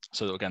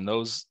 So again,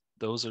 those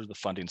are the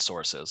funding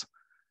sources.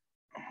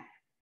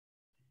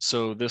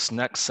 So this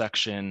next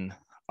section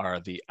are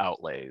the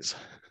outlays.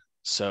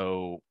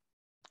 So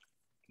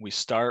we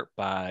start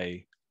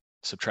by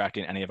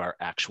subtracting any of our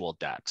actual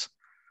debt.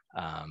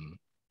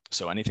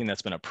 So anything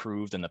that's been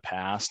approved in the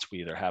past,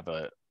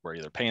 we're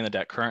either paying the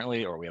debt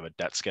currently or we have a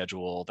debt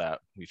schedule that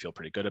we feel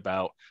pretty good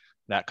about.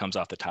 That comes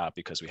off the top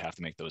because we have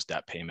to make those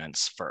debt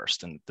payments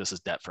first. And this is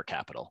debt for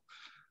capital.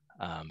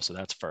 So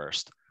that's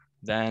first.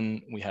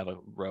 Then we have a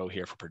row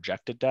here for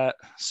projected debt.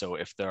 So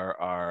if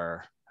there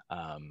are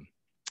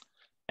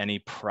any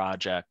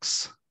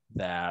projects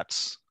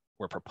that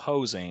we're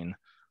proposing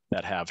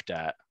that have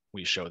debt,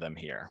 we show them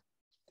here.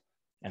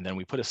 And then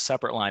we put a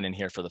separate line in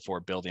here for the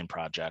 4 building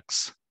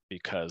projects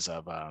because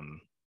of,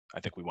 I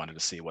think we wanted to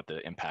see what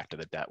the impact of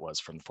the debt was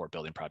from the 4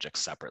 building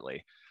projects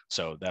separately.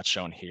 So that's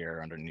shown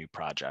here under new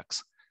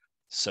projects.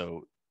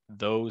 So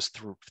those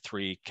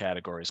 3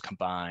 categories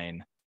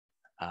combine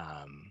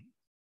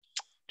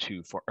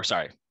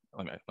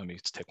let me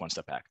take one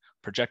step back.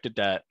 Projected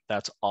debt,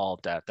 that's all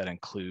debt that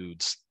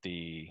includes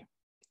the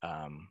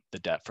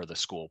debt for the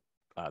school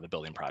the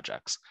building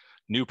projects.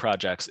 New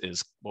projects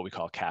is what we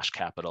call cash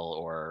capital,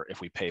 or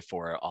if we pay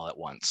for it all at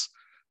once.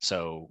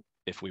 So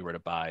if we were to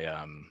buy,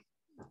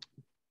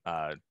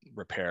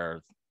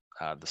 repair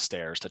the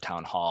stairs to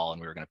Town Hall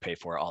and we were going to pay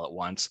for it all at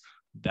once,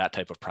 that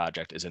type of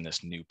project is in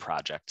this new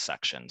project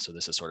section. So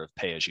this is sort of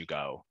pay as you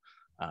go,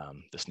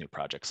 this new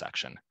project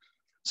section.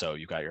 So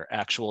you've got your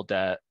actual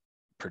debt,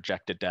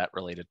 projected debt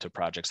related to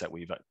projects that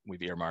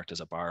we've earmarked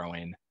as a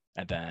borrowing,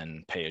 and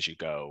then pay as you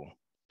go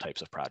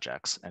types of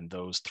projects. And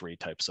those three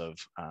types of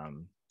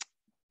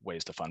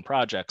ways to fund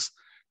projects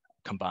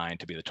combine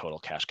to be the total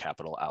cash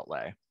capital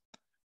outlay.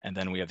 And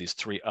then we have these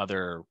three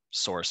other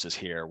sources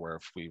here where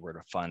if we were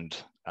to fund,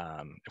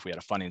 if we had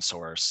a funding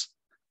source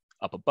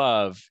up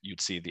above,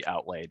 you'd see the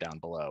outlay down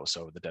below.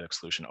 So the debt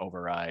exclusion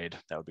override,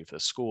 that would be for the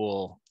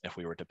school. If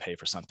we were to pay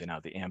for something out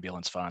of the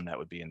ambulance fund, that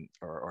would be in,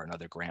 or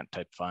another grant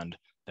type fund,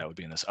 that would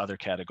be in this other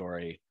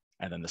category.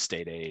 And then the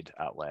state aid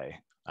outlay,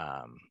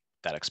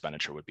 that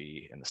expenditure would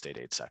be in the state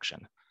aid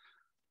section.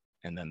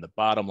 And then the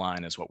bottom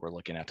line is what we're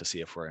looking at to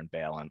see if we're in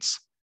balance.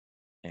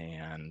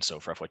 And so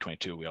for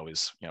FY22, we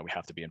always, we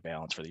have to be in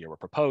balance for the year we're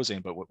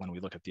proposing, but when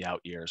we look at the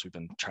out years, we've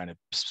been trying to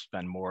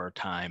spend more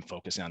time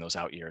focusing on those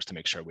out years to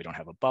make sure we don't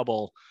have a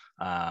bubble,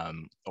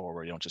 or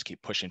we don't just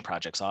keep pushing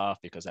projects off,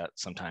 because that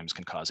sometimes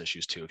can cause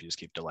issues too if you just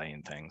keep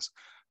delaying things.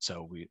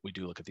 So we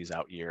do look at these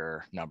out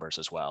year numbers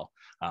as well.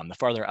 The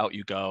farther out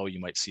you go, you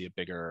might see a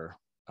bigger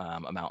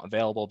amount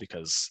available,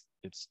 because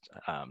it's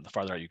the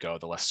farther out you go,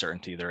 the less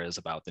certainty there is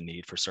about the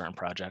need for certain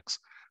projects.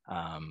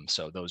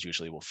 So those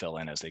usually will fill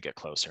in as they get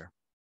closer.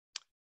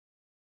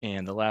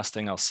 And the last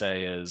thing I'll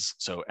say is,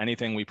 so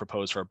anything we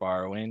propose for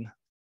borrowing,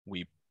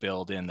 we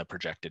build in the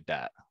projected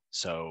debt.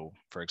 So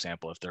for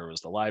example, if there was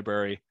the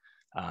library,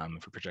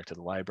 if we projected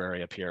the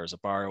library up here as a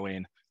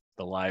borrowing,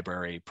 the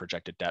library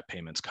projected debt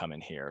payments come in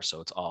here.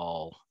 So it's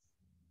all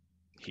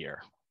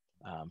here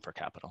for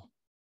capital.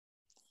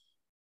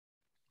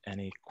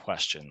 Any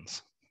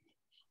questions?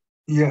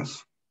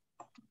 Yes.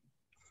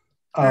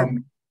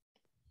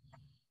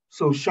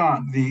 So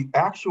Sean, the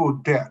actual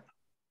debt,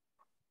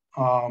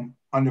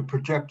 under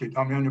projected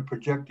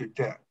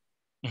debt,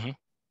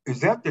 is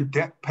that the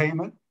debt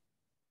payment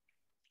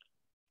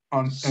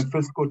in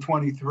fiscal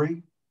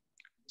 23?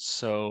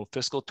 So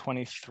fiscal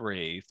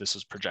 23, this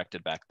was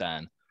projected back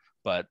then,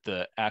 but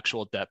the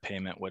actual debt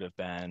payment would have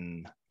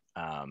been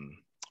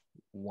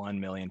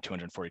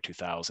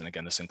 $1,242,000.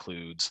 Again, this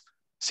includes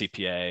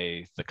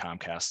CPA, the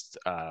Comcast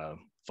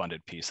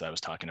funded piece that I was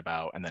talking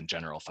about, and then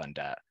general fund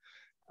debt.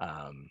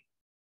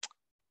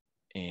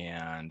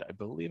 And I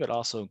believe it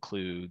also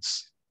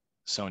includes,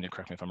 Sonia,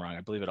 correct me if I'm wrong,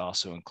 I believe it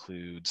also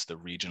includes the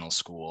regional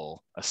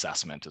school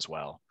assessment as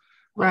well.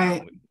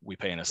 Right. We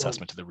pay an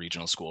assessment to the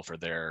regional school for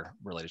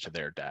related to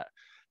their debt.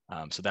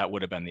 So that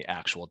would have been the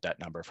actual debt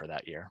number for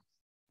that year.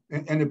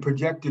 And the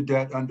projected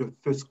debt under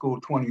fiscal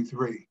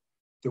 23,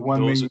 the 1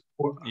 million.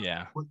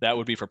 Yeah, that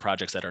would be for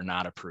projects that are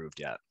not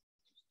approved yet.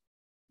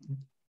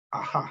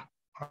 Aha,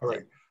 all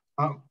right.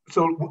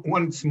 So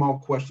one small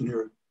question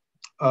here.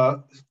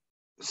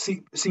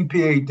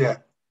 CPA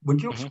debt.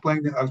 Would you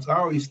explain that? I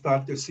always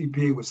thought that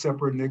CPA was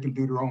separate and they can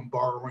do their own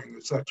borrowing,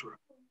 etc.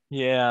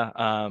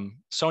 Yeah,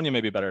 Sonia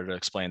may be better to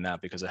explain that,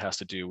 because it has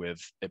to do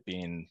with it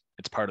being,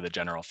 it's part of the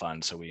general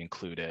fund. So we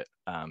include it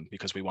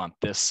because we want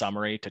this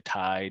summary to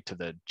tie to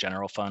the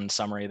general fund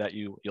summary that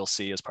you'll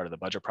see as part of the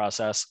budget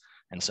process.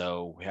 And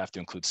so we have to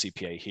include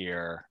CPA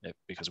here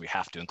because we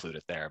have to include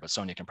it there, but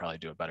Sonia can probably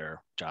do a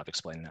better job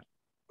explaining it.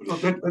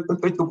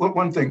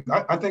 One thing,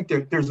 I think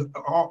that there's a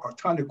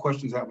ton of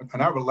questions that,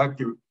 and I would like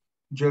to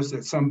just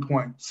at some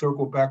point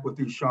circle back with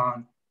you,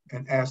 Sean,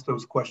 and ask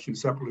those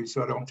questions separately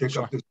so I don't take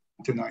up this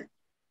tonight.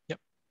 Yep.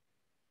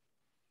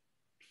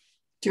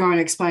 Do you want me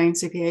to explain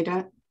CPA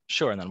debt?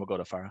 Sure, and then we'll go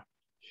to Farah.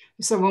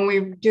 So when we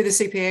do the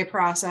CPA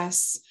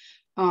process,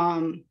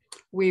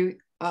 we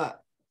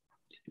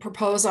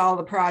propose all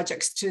the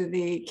projects to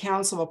the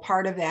council. A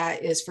part of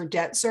that is for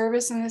debt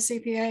service in the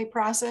CPA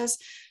process.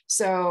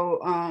 So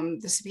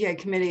the CPA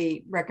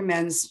committee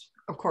recommends,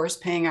 of course,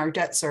 paying our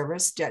debt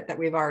service, debt that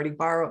we've already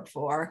borrowed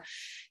for.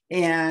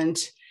 And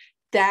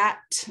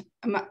that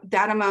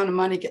amount of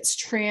money gets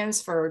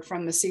transferred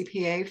from the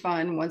CPA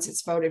fund. Once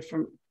it's voted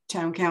from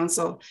town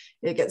council,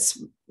 it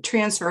gets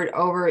transferred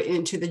over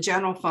into the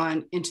general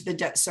fund, into the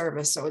debt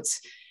service. So it's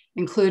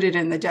included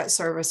in the debt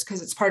service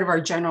because it's part of our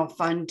general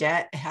fund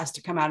debt. It has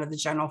to come out of the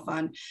general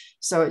fund.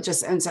 So it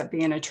just ends up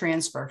being a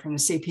transfer from the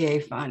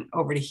CPA fund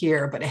over to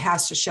here, but it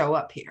has to show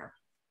up here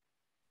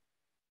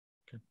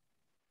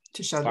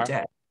to show the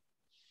debt.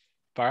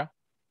 Farah?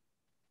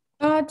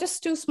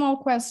 Just two small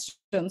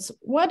questions.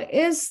 What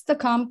is the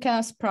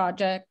Comcast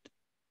project?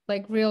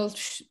 Like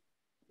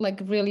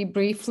really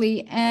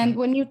briefly. And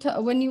when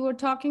you were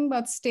talking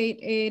about state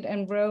aid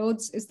and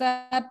roads, is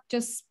that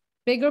just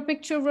bigger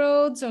picture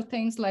roads or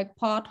things like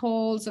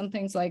potholes and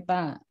things like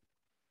that?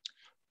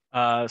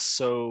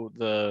 So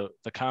the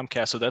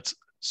Comcast,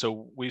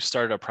 so we've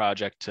started a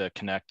project to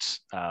connect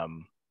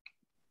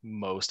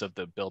most of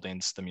the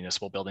buildings, the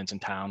municipal buildings in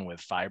town with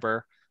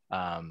fiber.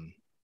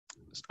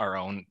 our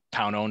own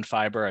town-owned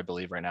fiber. I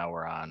believe right now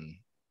we're on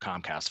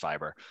Comcast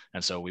fiber.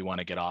 And so we want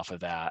to get off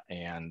of that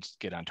and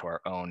get onto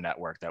our own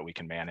network that we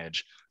can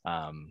manage.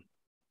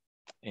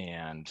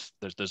 And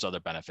there's other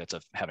benefits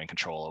of having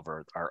control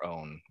over our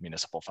own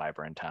municipal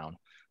fiber in town.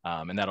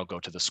 And that'll go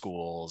to the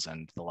schools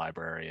and the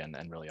library and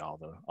really all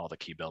the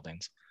key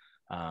buildings.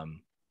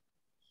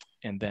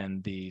 And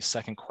then the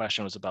second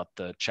question was about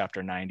the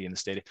Chapter 90 in the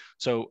state.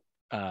 So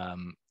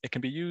it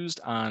can be used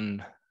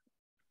on,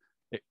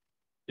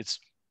 it's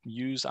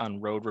used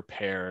on road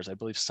repairs. I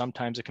believe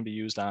sometimes it can be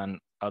used on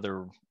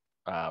other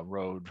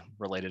road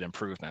related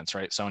improvements,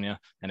 right, Sonia,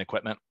 and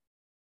equipment?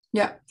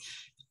 Yeah.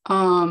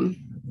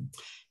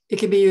 It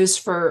can be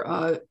used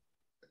for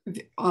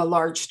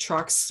large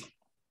trucks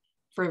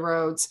for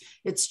roads.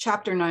 It's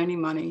Chapter 90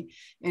 money,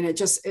 and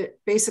it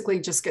basically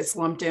just gets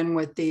lumped in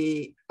with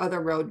the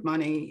other road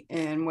money,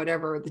 and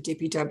whatever the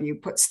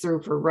DPW puts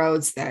through for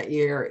roads that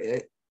year,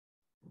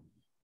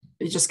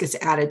 it just gets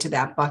added to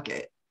that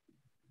bucket.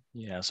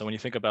 Yeah, so when you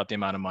think about the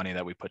amount of money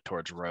that we put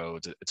towards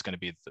roads, it's going to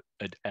be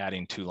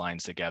adding two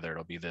lines together.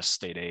 It'll be this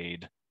state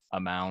aid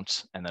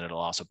amount, and then it'll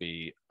also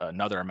be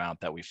another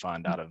amount that we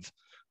fund out of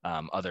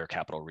other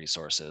capital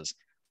resources.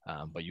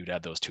 But you'd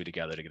add those two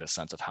together to get a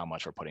sense of how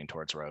much we're putting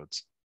towards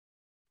roads.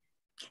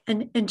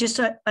 And just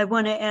I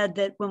want to add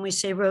that when we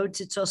say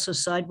roads, it's also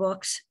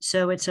sidewalks.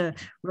 So it's a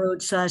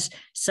road size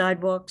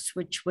sidewalks,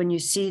 which when you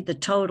see the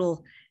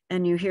total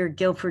and you hear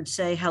Guilford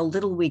say how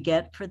little we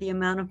get for the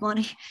amount of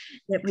money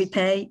that we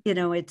pay, you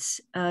know,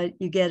 it's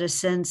you get a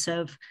sense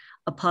of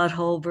a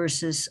pothole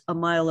versus a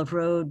mile of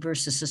road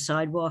versus a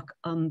sidewalk.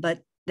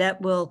 But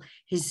that will,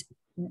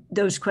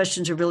 those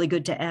questions are really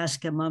good to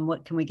ask him on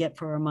what can we get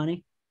for our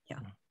money. Yeah.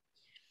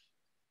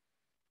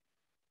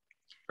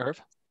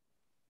 Irv?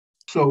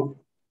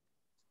 So,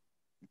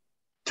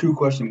 two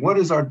questions. What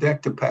is our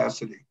debt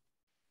capacity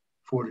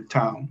for the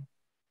town?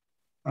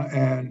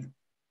 That's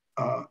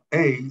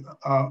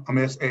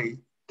A,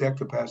 debt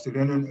capacity.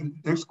 And then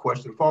the next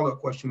question, follow-up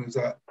question is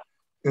that,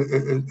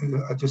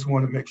 I just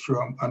want to make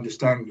sure I'm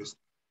understanding this.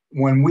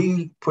 When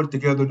we put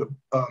together the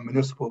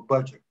municipal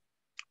budget,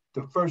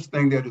 the first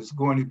thing that is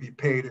going to be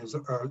paid is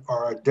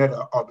our debt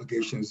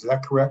obligations. Is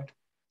that correct?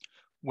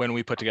 When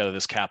we put together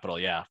this capital,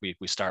 yeah, we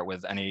start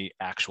with any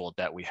actual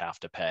debt we have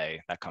to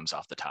pay that comes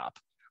off the top.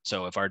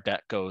 So if our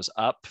debt goes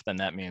up, then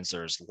that means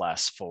there's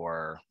less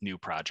for new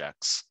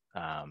projects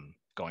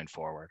going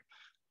forward.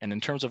 And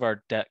in terms of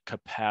our debt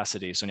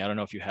capacity, so I don't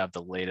know if you have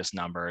the latest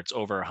number, it's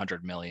over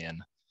 100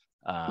 million.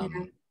 Yeah.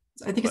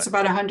 I think it's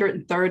about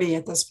 130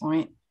 at this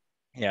point.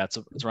 Yeah, it's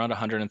around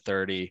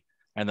 130.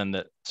 And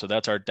then so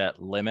that's our debt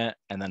limit.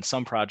 And then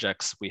some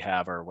projects we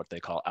have are what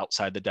they call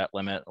outside the debt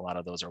limit. A lot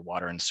of those are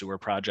water and sewer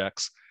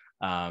projects.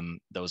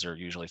 Those are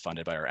usually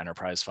funded by our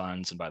enterprise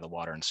funds and by the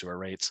water and sewer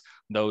rates.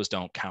 Those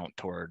don't count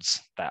towards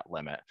that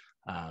limit.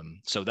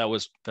 So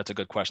that's a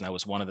good question. That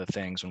was one of the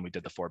things when we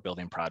did the 4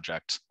 building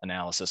project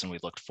analysis and we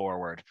looked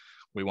forward,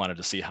 we wanted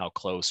to see how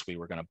close we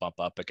were going to bump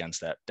up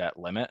against that debt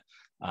limit.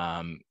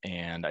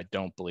 And I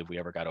don't believe we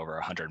ever got over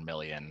 100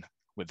 million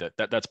with it.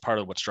 That's part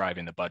of what's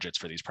driving the budgets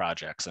for these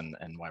projects and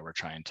why we're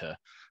trying to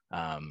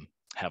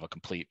have a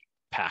complete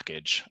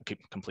package, a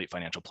complete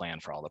financial plan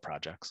for all the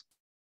projects.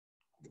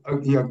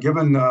 Yeah,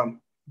 given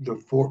the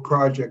 4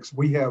 projects,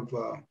 we have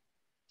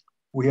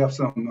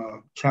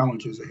some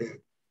challenges ahead.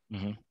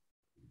 Mm-hmm.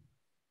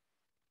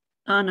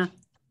 Anna.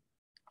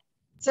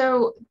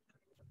 So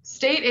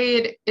state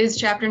aid is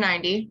Chapter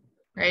 90,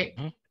 right?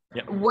 Mm-hmm.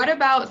 Yep. What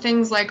about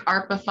things like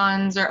ARPA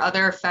funds or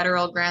other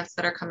federal grants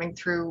that are coming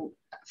through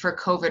for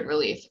COVID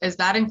relief? Is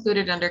that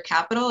included under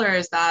capital, or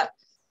does that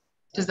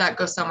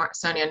go somewhere?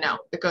 Sonia, no,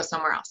 it goes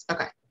somewhere else.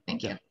 Okay,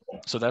 thank you.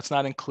 So that's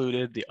not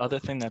included. The other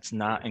thing that's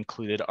not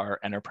included are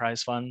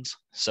enterprise funds.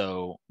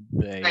 So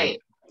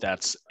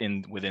that's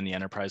within the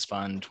enterprise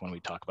fund. When we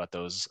talk about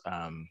those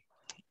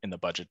in the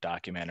budget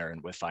document or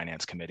with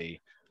finance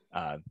committee,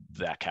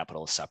 that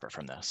capital is separate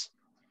from this.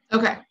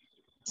 Okay.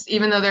 So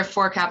even though they're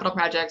 4 capital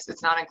projects,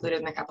 it's not included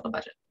in the capital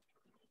budget.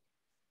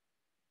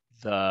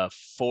 The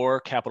 4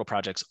 capital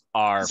projects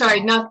are.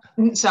 Sorry,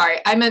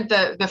 I meant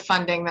the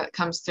funding that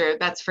comes through.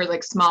 That's for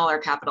like smaller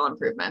capital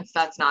improvements.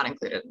 That's not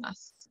included in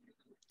this.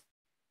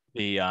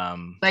 The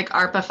like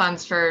ARPA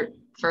funds for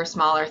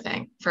smaller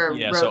thing for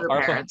road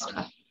repair and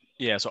stuff.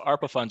 Yeah, so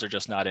ARPA funds are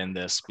just not in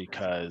this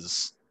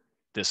because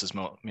this is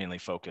mainly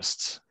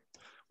focused.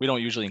 We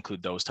don't usually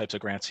include those types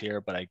of grants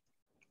here, but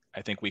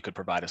I think we could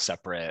provide a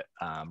separate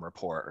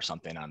report or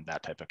something on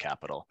that type of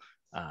capital.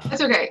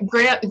 That's okay.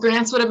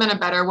 Grants would have been a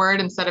better word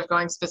instead of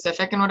going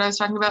specific in what I was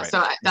talking about. Right.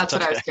 So that's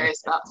what I was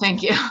curious about.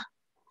 Thank you.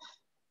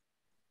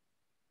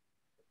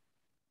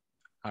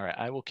 All right,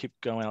 I will keep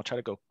going. I'll try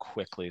to go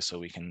quickly so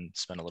we can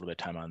spend a little bit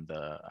of time on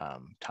the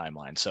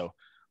timeline. So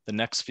the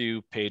next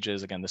few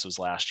pages, again, this was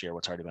last year,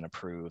 what's already been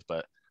approved,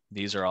 but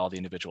these are all the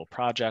individual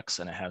projects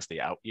and it has the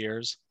out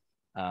years.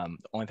 The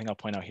only thing I'll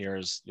point out here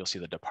is you'll see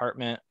the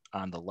department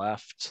on the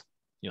left.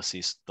 You'll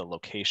see the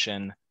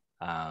location,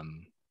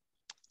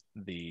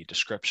 the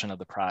description of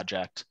the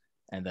project,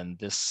 And then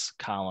this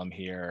column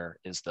here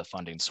is the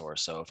funding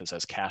source. So if it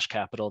says cash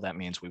capital, that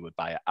means we would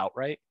buy it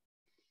outright.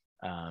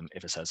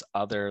 If it says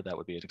other, that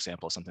would be an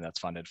example of something that's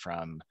funded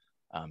from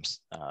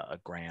a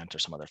grant or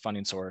some other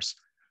funding source.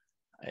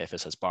 If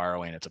it says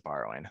borrowing, it's a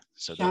borrowing.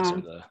 So those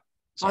are the,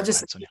 I'll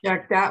just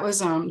check. That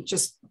was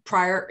just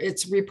prior,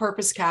 it's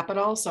repurposed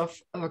capital. So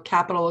if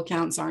capital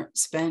accounts aren't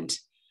spent,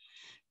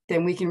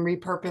 then we can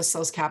repurpose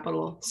those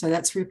capital. So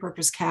that's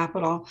repurposed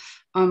capital.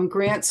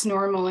 Grants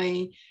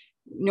normally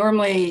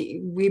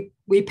we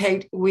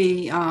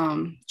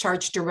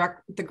charge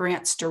the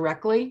grants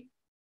directly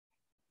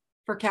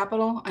for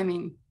capital. I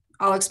mean,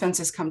 all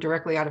expenses come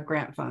directly out of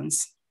grant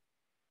funds,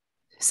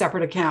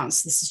 separate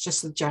accounts. This is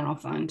just the general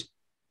fund.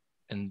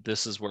 And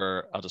this is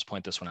where I'll just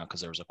point this one out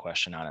because there was a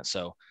question on it.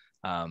 So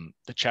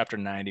the Chapter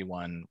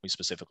 91, we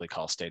specifically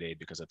call state aid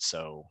because it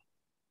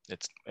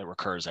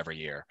recurs every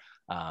year.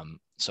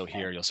 So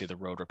here you'll see the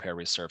road repair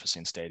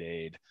resurfacing state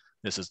aid.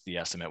 This is the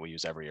estimate we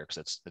use every year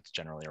because it's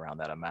generally around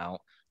that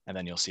amount. And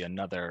then you'll see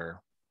another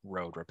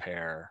road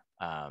repair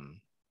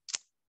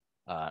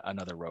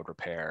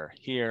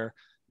here.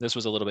 This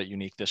was a little bit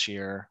unique this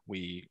year.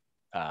 We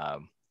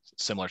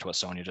similar to what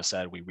Sonia just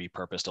said, we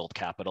repurposed old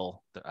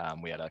capital.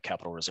 We had a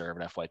capital reserve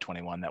in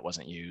FY21 that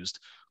wasn't used.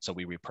 So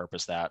we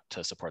repurposed that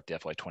to support the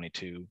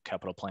FY22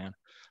 capital plan.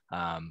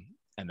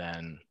 And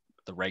then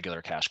the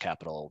regular cash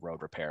capital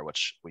road repair,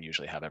 which we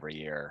usually have every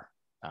year.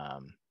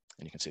 And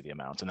you can see the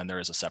amounts. And then there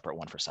is a separate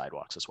one for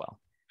sidewalks as well.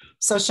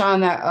 So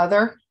Sean, that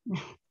other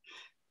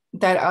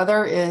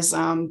is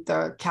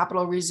the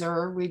capital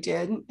reserve we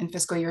did in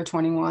fiscal year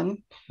 21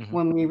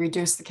 when we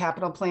reduced the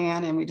capital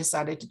plan and we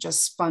decided to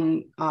just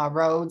fund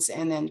roads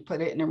and then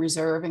put it in a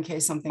reserve in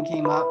case something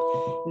came up.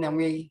 And then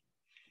we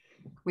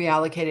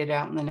allocated it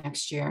out in the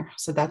next year.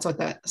 So that's what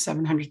that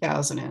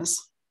 700,000 is.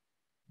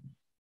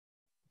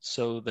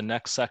 So the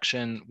next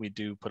section, we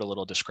do put a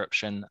little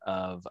description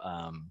of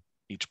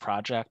each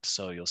project.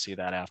 So you'll see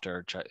that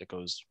after it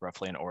goes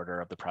roughly in order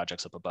of the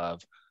projects up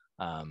above.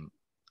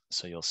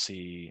 So you'll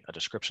see a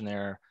description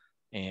there.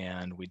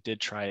 And we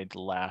did try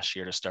last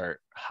year to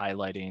start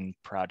highlighting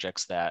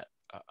projects that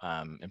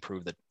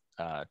improve the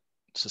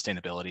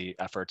sustainability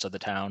efforts of the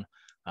town.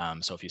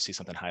 So if you see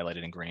something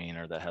highlighted in green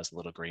or that has a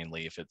little green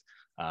leaf,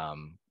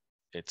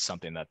 it's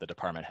something that the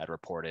department had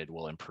reported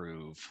will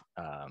improve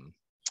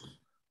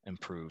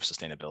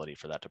sustainability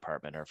for that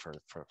department or for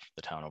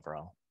the town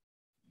overall.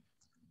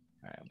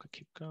 All right, I'm gonna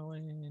keep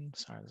going.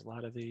 Sorry, there's a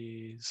lot of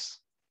these.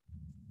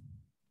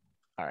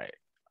 All right.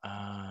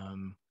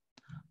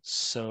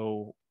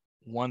 So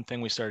one thing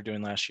we started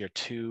doing last year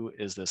too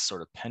is this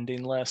sort of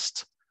pending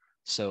list.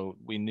 So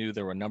we knew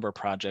there were a number of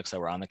projects that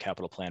were on the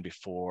capital plan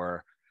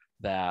before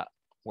that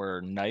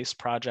were nice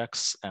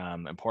projects,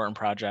 important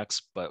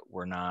projects, but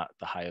were not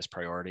the highest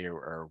priority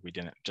or we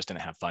didn't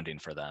have funding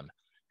for them.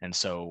 And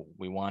so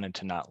we wanted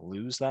to not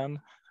lose them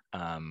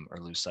or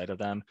lose sight of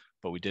them,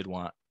 but we did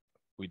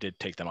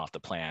take them off the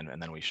plan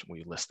and then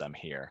we list them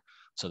here.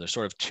 So there's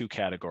sort of two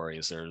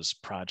categories. There's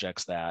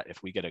projects that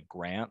if we get a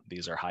grant,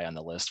 these are high on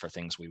the list for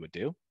things we would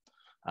do.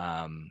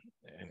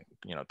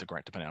 The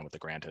grant, depending on what the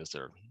grant is,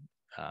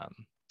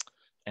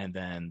 and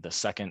then the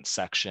second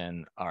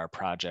section are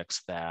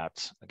projects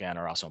that again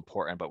are also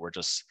important, but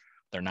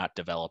they're not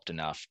developed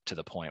enough to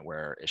the point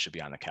where it should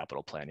be on the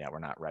capital plan yet. We're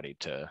not ready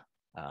to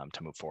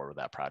move forward with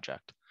that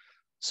project.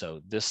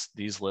 So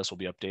these lists will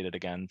be updated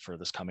again for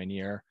this coming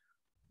year.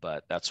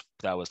 But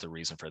that was the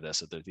reason for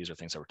this. These are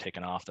things that were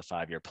taken off the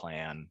 5-year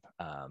plan.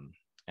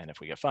 And if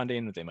we get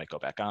funding, they might go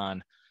back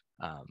on.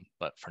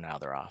 But for now,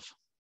 they're off.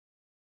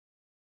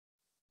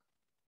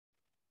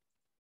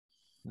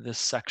 This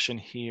section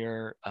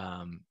here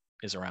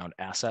is around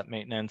asset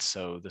maintenance.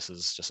 So this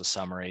is just a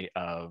summary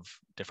of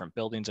different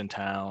buildings in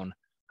town,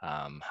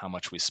 how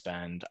much we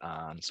spend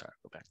on, sorry,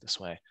 go back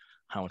this way,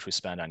 how much we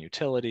spend on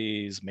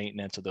utilities,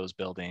 maintenance of those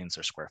buildings,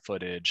 their square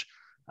footage,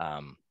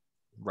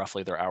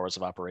 roughly their hours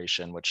of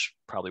operation, which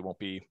probably won't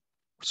be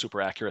super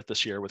accurate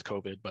this year with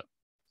COVID, but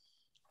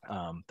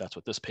that's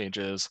what this page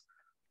is.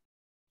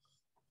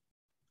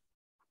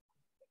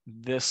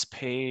 This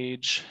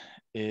page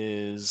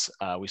is,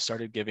 we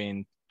started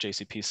giving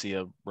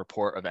JCPC a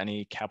report of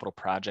any capital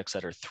projects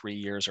that are 3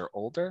 years or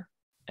older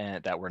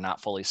and that were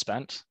not fully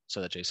spent,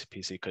 so that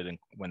JCPC could,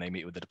 when they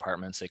meet with the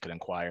departments, they could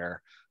inquire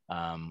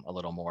a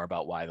little more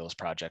about why those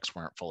projects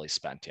weren't fully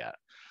spent yet.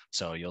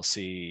 So you'll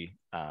see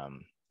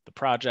the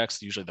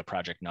projects, usually the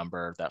project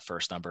number, that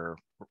first number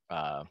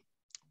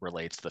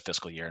relates to the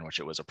fiscal year in which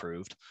it was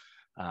approved.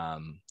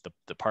 The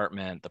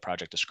department, the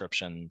project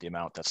description, the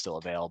amount that's still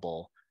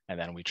available, and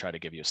then we try to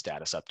give you a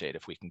status update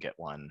if we can get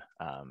one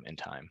in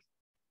time.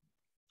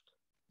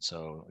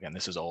 So again,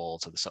 this is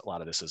old, so a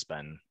lot of this has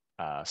been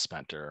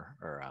spent or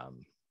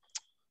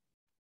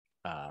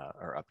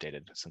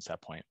updated since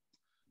that point.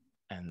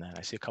 And then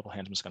I see a couple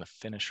hands. I'm just going to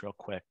finish real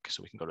quick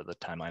so we can go to the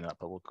timeline up,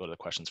 but we'll go to the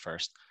questions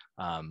first.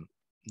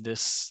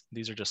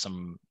 These are just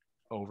some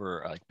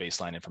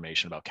baseline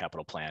information about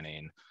capital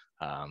planning,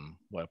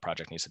 what a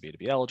project needs to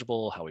be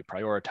eligible, how we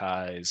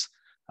prioritize,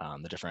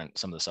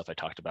 some of the stuff I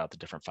talked about, the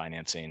different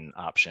financing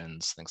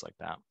options, things like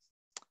that.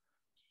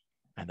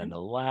 And then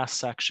the last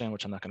section,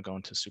 which I'm not going to go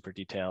into super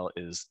detail,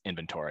 is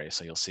inventory.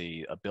 So you'll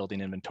see a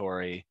building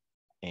inventory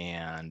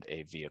and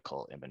a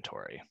vehicle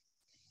inventory.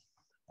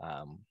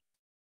 And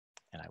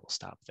I will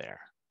stop there.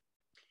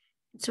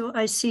 So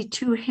I see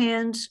two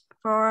hands,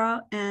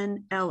 Farah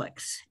and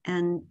Alex.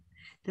 And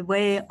the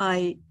way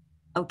I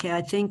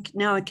think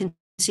now I can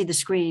see the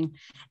screen.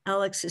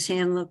 Alex's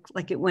hand looked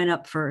like it went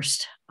up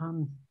first.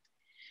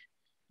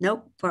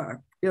 Nope,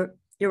 Farah,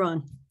 you're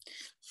on.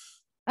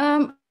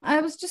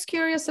 I was just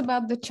curious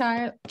about the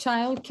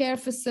child care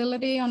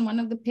facility on one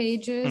of the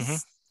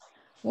pages.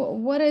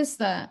 What is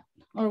that,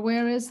 or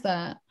where is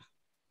that?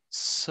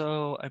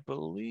 So I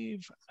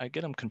believe I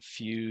get them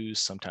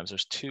confused sometimes.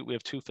 We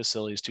have two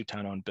facilities, two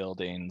town-owned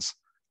buildings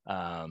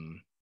that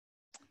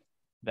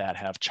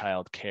have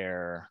child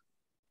care.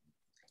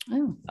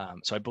 Oh.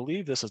 So I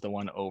believe this is the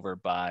one over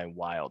by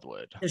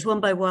Wildwood. There's one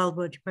by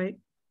Wildwood, right?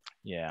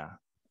 Yeah,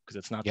 because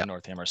it's not the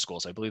North Amherst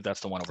schools. I believe that's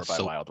the one over by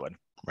Wildwood.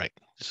 Right.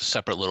 It's a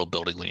separate little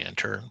building when you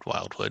enter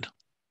Wildwood.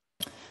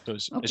 So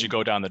as you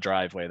go down the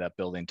driveway, that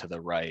building to the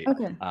right.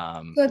 Okay.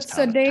 So it's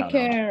a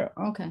daycare.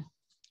 Okay.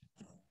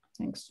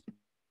 Thanks.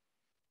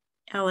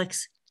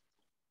 Alex.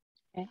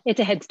 It's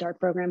a Head Start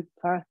program,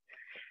 Farah.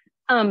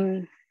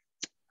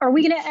 Are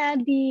we going to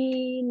add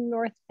the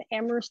North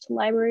Amherst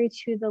Library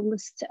to the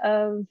list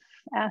of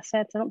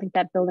assets? I don't think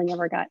that building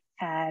ever got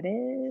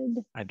added.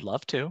 I'd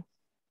love to.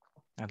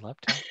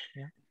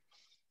 Yeah.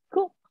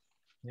 Cool.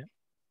 Yeah.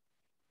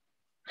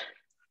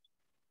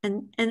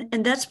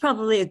 And that's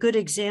probably a good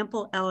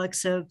example,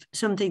 Alex, of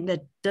something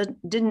that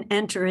didn't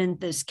enter in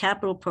this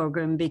capital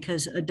program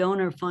because a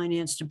donor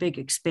financed a big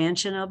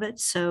expansion of it.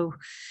 So,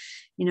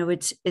 you know,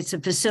 it's a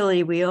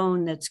facility we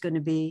own that's going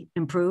to be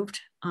improved.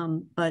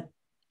 But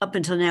up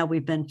until now,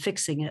 we've been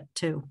fixing it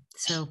too.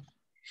 So,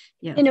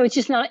 yeah. You know, it's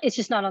just not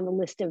on the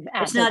list of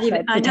assets. It's not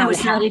even. I know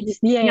it's not even.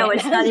 Yeah, no,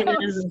 it's not even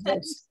on the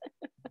list.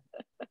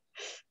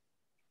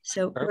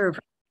 So, Irv.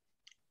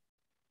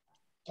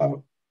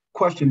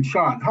 Question,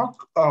 Sean,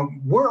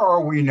 where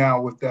are we now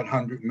with that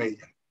 100 million?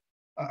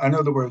 In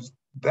other words,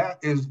 that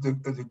is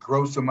the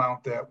gross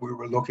amount that we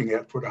were looking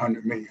at for the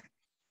 100 million.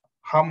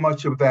 How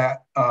much of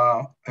that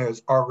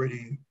has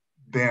already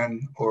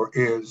been or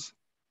is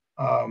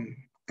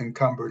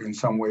encumbered in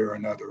some way or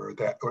another, or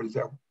is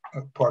that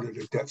part of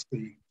the debt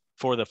ceiling?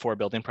 For the 4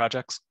 building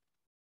projects?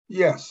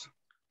 Yes.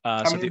 So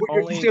I mean,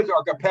 you said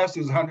our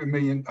capacity is $100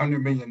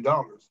 million.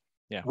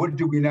 Yeah. What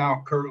do we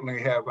now currently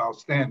have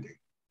outstanding?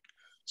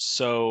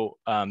 So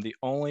the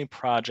only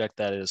project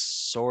that is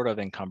sort of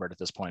encumbered at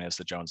this point is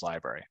the Jones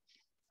Library.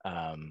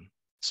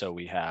 So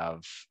we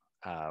have,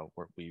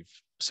 we've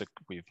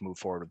moved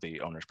forward with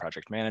the owner's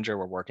project manager.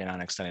 We're working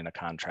on extending a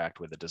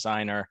contract with the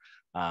designer.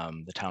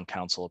 The town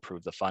council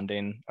approved the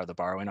funding or the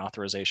borrowing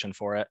authorization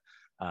for it.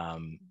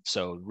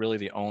 So really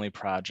the only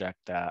project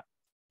that,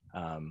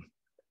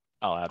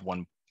 I'll add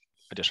one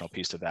additional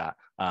piece to that.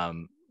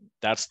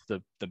 That's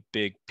the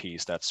big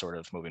piece that's sort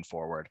of moving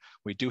forward.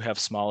 We do have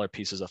smaller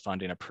pieces of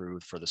funding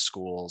approved for the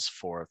schools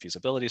for a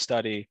feasibility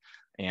study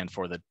and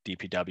for the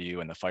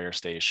DPW and the fire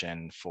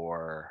station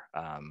for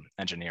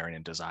engineering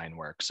and design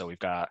work. So we've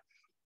got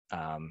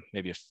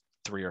maybe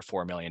 $3 or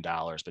 $4 million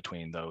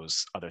between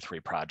those other 3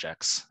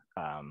 projects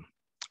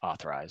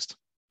authorized.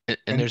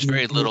 And there's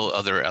very little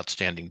other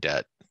outstanding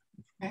debt.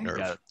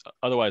 Yeah,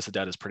 otherwise the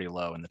debt is pretty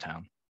low in the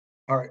town.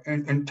 All right,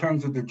 and in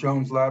terms of the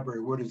Jones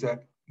Library, what is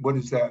that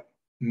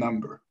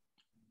number?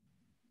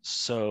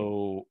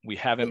 So we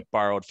haven't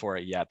borrowed for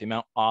it yet. The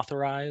amount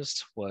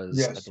authorized was,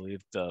 yes, I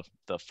believe, the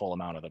full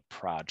amount of the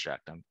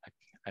project.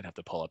 I'd have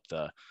to pull up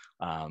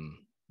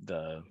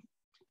the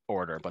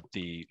order, but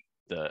the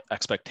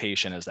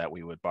expectation is that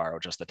we would borrow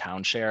just the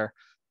town share.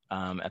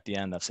 At the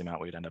end, that's the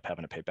amount we'd end up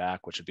having to pay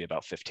back, which would be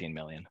about 15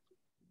 million.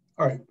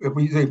 All right, if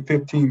we say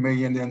 15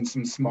 million, then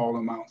some small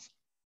amounts.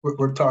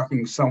 We're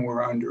talking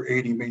somewhere under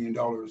 $80 million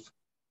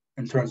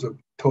in terms of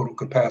total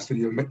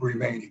capacity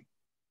remaining.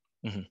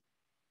 Mm-hmm.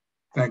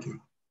 Thank you.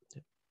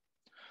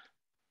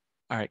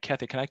 All right,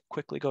 Kathy, can I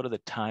quickly go to the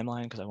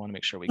timeline? Because I want to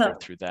make sure we go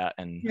through that.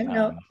 And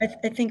I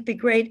think it'd be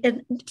great.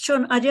 And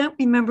Sean, I don't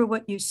remember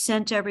what you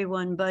sent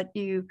everyone, but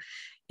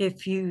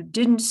if you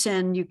didn't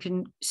send, you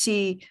can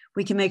see,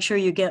 we can make sure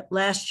you get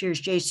last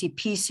year's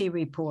JCPC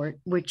report,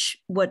 which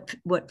what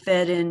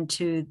fed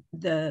into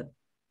the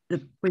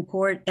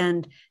report,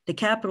 and the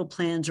capital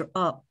plans are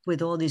up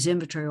with all these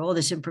inventory. All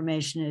this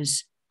information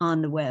is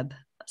on the web,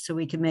 so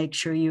we can make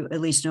sure you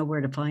at least know where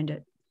to find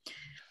it.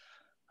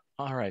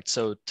 All right,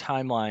 so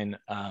timeline,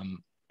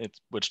 it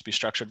would be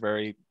structured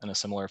very in a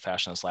similar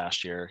fashion as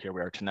last year. Here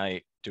we are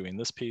tonight doing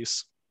this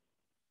piece.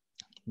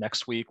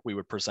 Next week, we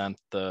would present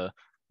the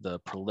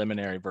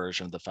preliminary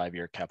version of the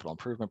 5-year capital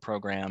improvement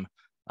program,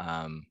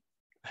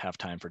 have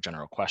time for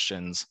general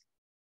questions.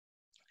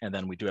 And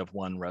then we do have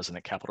one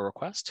resident capital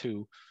request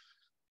who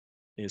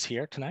is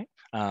here tonight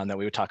that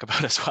we would talk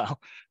about as well.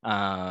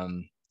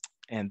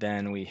 And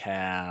then we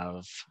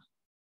have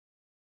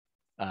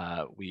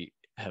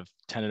have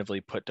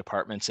tentatively put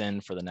departments in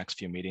for the next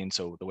few meetings.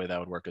 So the way that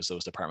would work is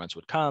those departments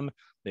would come,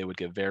 they would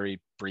give very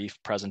brief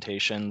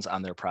presentations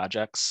on their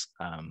projects,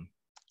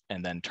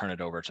 and then turn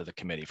it over to the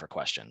committee for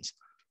questions.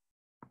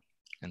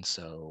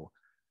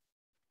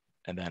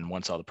 And then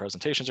once all the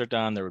presentations are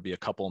done, there would be a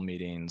couple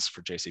meetings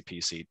for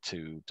JCPC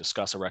to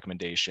discuss a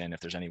recommendation, if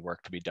there's any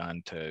work to be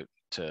done to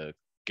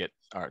get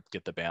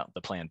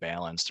the plan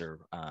balanced or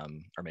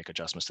make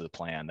adjustments to the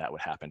plan. That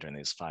would happen during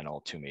these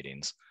final 2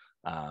 meetings.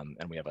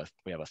 And we have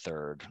a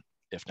third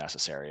if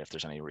necessary, if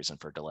there's any reason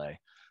for delay.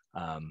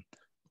 I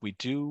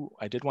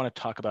did want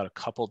to talk about a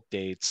couple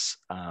dates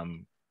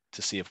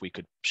to see if we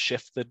could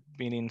shift the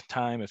meeting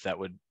time, if that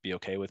would be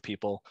okay with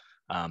people.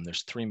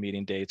 There's 3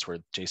 meeting dates where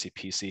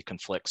JCPC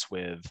conflicts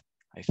with,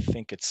 I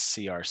think it's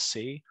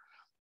CRC.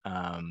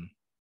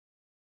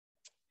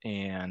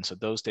 And so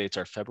those dates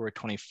are February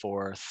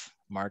 24th,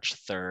 March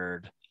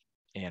 3rd,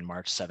 and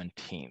March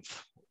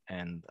 17th.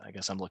 And I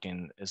guess I'm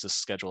looking, is this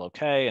schedule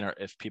okay? And are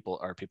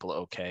people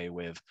okay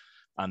with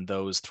on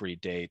those 3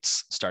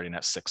 dates starting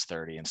at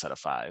 6:30 instead of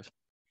 5?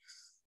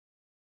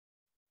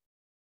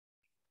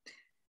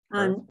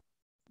 I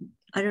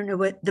don't know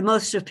what the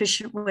most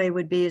efficient way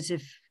would be, is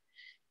if,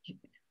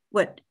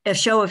 a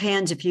show of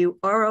hands if you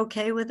are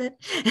okay with it.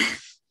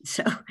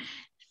 So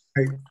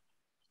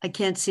I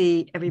can't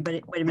see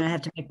everybody. Wait a minute, I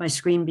have to make my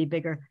screen be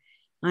bigger.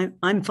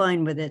 I'm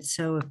fine with it.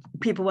 So if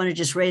people want to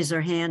just raise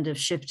their hand if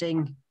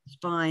shifting is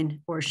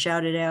fine, or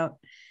shout it out.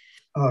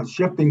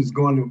 Shifting is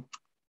going to,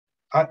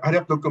 I'd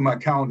have to look at my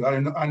calendar.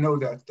 I know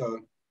that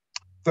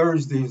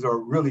Thursdays are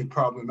really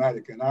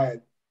problematic, and I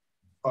had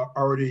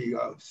already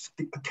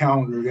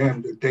calendared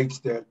in the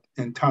dates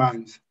and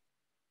times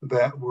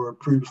that were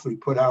previously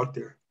put out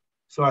there.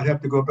 So I'd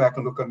have to go back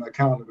and look at my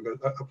calendar, because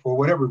for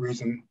whatever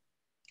reason,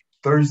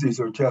 Thursdays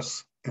are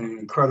just an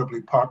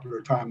incredibly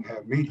popular time to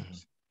have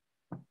meetings.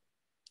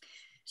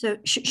 So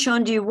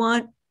Sean, do you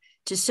want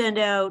to send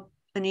out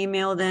an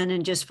email then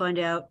and just find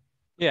out?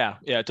 Yeah,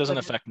 it doesn't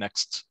affect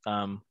next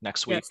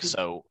week. Yes.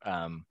 So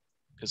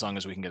as long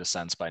as we can get a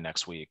sense by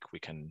next week, we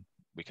can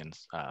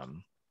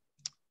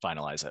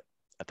finalize it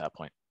at that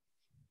point.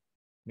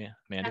 Yeah,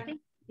 Mandy.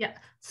 Yeah,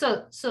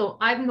 so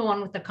I'm the one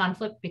with the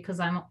conflict because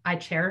I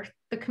chair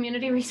the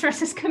Community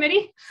Resources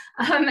Committee,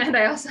 and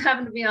I also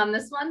happen to be on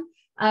this one.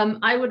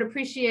 I would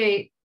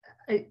appreciate,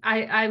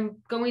 I'm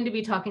going to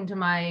be talking to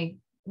my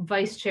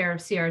vice chair of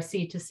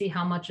CRC to see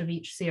how much of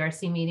each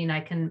CRC meeting I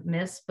can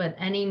miss, but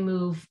any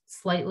move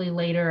slightly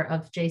later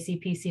of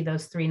JCPC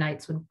those 3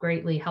 nights would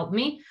greatly help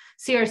me.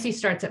 CRC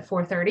starts at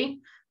 4:30.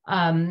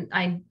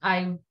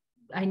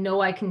 I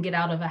know I can get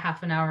out of a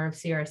half an hour of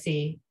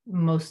CRC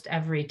most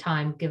every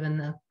time, given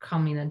the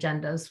coming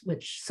agendas,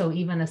 so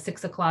even a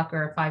 6 o'clock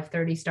or a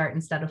 5:30 start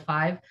instead of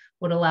 5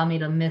 would allow me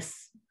to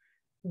miss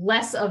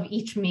less of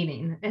each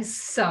meeting.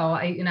 So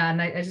I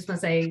just want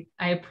to say,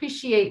 I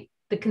appreciate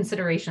the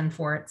consideration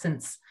for it,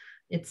 since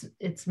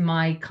it's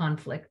my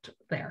conflict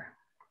there.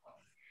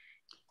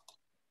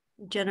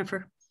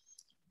 Jennifer.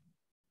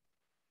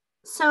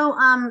 So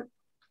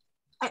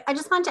I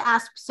just wanted to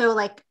ask, so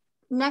like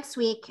next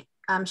week,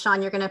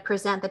 Sean, you're going to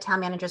present the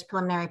town manager's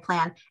preliminary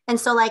plan. And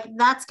so like,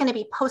 that's going to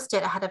be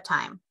posted ahead of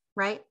time,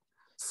 right?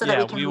 So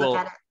that we can look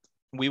at it.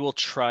 We will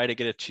try to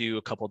get it to you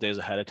a couple of days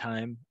ahead of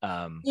time.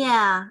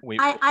 Yeah, we'll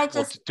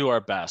do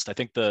our best. I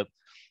think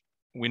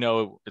we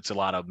know it's a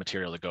lot of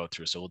material to go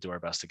through, so we'll do our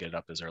best to get it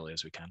up as early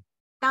as we can.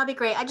 That would be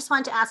great. I just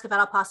wanted to ask if at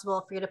all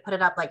possible for you to put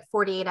it up like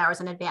 48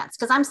 hours in advance,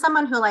 because I'm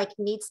someone who like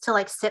needs to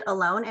like sit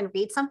alone and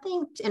read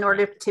something in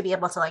order to be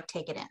able to like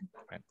take it in.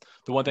 Right.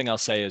 The one thing I'll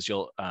say is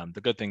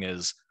the good thing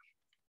is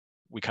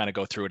we kind of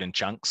go through it in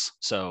chunks.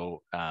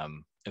 So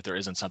if there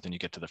isn't something you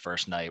get to the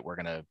first night, we're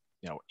gonna,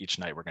 each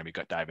night we're gonna be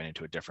diving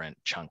into a different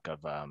chunk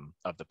of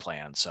the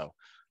plan. So,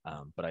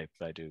 but I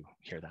do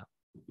hear that.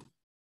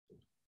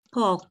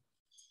 Paul.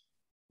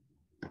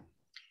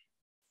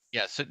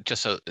 Yeah,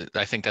 so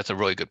I think that's a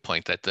really good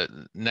point, that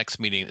the next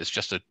meeting is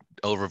just an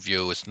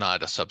overview. It's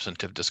not a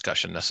substantive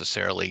discussion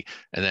necessarily.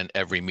 And then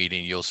every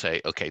meeting you'll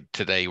say, okay,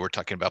 today we're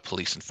talking about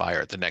police and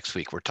fire. The next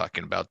week we're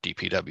talking about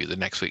DPW. The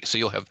next week, so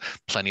you'll have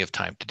plenty of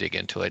time to dig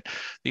into it.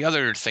 The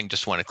other thing,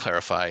 just want to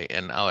clarify,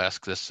 and I'll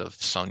ask this of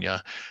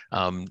Sonia.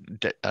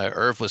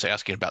 Irv was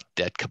asking about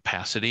debt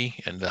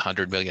capacity and the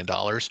 $100 million.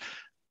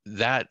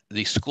 That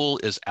the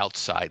school is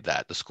outside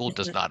that. The school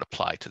does not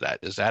apply to that.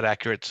 Is that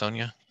accurate,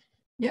 Sonia?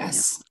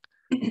 Yes.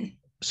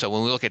 So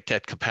when we look at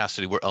debt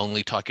capacity, we're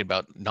only talking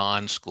about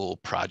non-school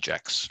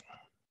projects.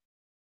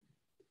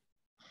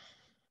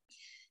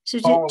 So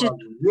I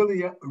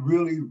really,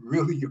 really,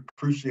 really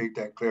appreciate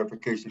that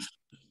clarification.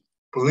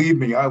 Believe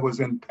me, I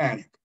was in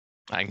panic.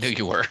 I knew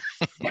you were.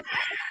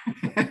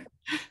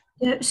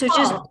 So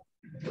just,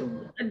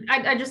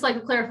 I'd just like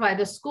to clarify,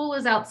 the school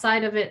is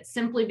outside of it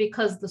simply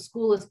because the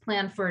school is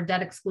planned for a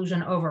debt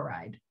exclusion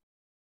override,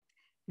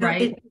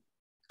 right?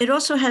 It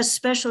also has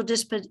special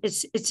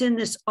it's in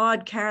this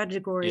odd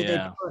category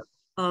that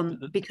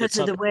because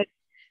of the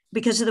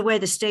way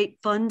the state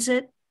funds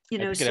it. I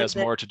think it has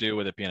more to do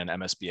with it being an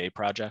MSBA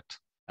project.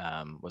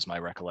 Was my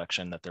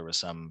recollection that there was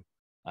some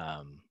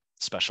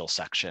special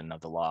section of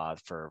the law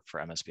for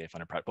MSBA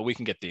funded project, but we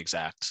can get the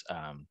exact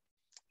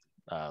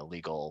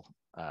legal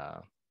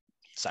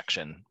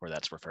section where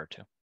that's referred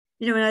to.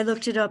 You know, and I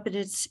looked it up, and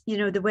it's, you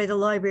know, the way the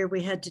library,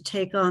 we had to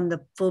take on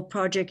the full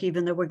project,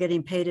 even though we're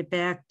getting paid it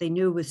back. They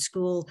knew with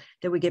school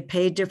that we get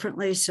paid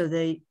differently. So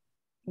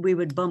we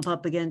would bump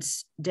up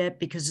against debt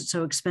because it's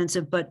so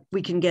expensive, but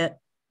we can get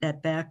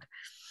that back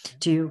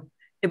to you.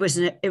 It was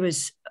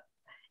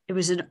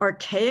an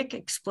archaic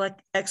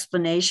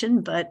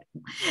explanation, but,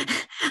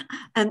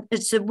 and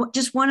it's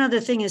just one other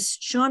thing is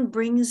Sean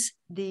brings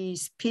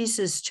these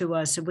pieces to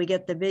us and we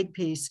get the big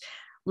piece.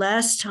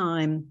 Last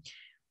time,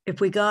 if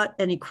we got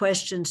any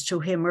questions to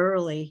him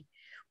early,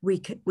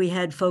 we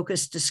had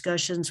focused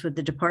discussions with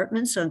the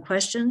departments on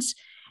questions.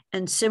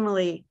 And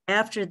similarly,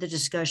 after the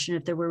discussion,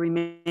 if there were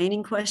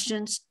remaining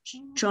questions,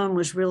 Sean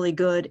was really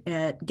good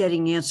at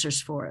getting answers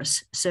for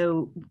us.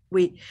 So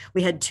we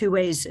had two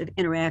ways of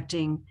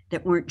interacting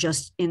that weren't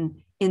just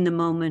in the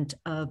moment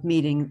of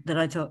meeting that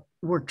I thought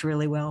worked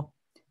really well.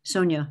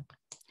 Sonia.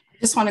 I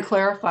just want to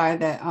clarify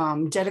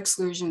that debt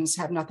exclusions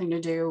have nothing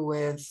to do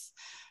with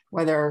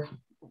whether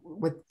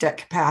with debt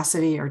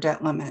capacity or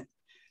debt limit.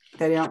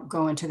 They don't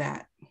go into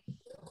that,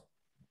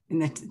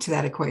 to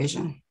that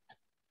equation.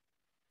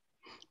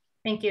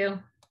 Thank you.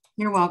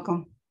 You're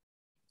welcome.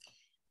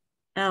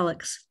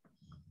 Alex.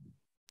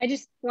 I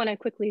just want to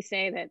quickly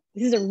say that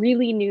this is a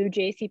really new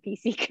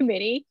JCPC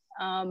committee.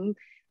 I'm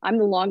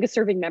the longest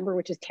serving member,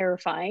 which is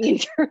terrifying in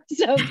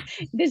terms of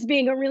this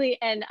being a really,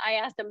 and I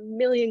asked a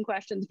million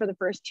questions for the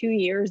first 2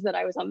 years that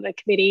I was on the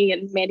committee,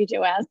 and Mandy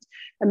Jo asked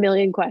a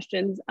million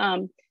questions.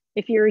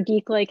 If you're a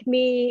geek like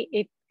me,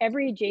 if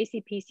every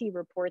JCPC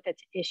report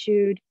that's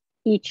issued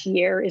each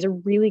year is a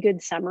really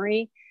good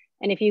summary.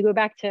 And if you go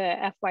back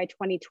to FY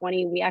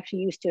 2020, we actually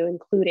used to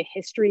include a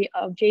history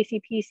of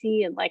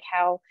JCPC and like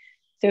how,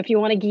 so if you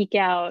want to geek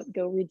out,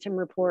 go read some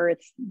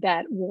reports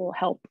that will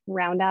help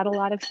round out a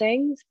lot of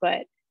things.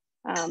 But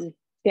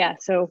yeah,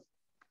 so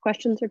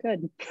questions are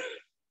good.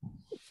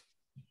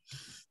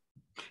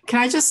 Can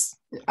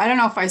I don't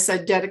know if I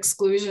said debt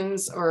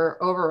exclusions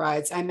or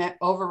overrides. I meant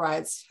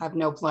overrides have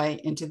no play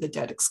into the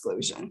debt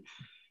exclusion.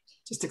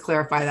 Just to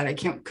clarify that, I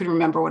couldn't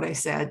remember what I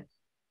said.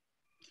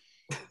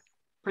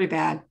 Pretty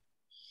bad.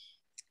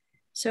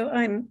 So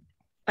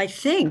I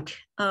think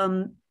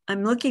I'm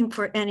looking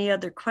for any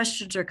other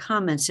questions or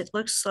comments. It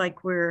looks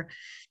like we're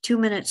 2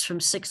 minutes from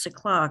 6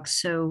 o'clock.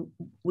 So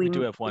we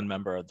do have one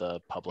member of the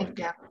public.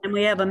 Yeah. And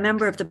we have a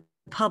member of the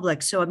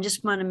public. So I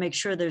just want to make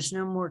sure there's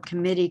no more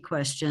committee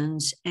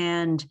questions.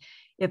 And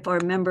if our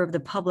member of the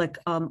public,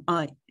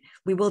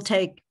 we will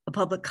take a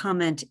public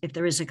comment if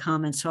there is a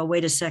comment. So I'll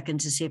wait a second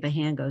to see if a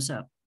hand goes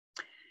up.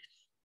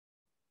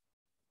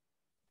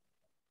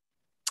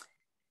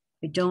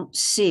 I don't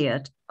see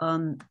it.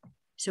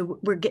 So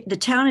the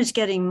town is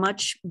getting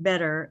much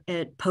better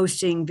at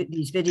posting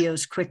these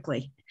videos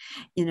quickly,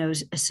 you know,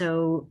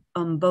 so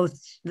both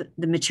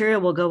the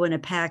material will go in a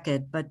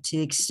packet, but to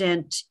the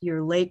extent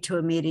you're late to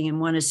a meeting and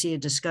want to see a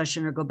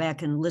discussion or go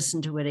back and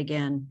listen to it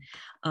again,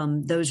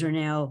 those are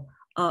now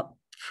up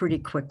pretty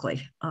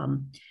quickly.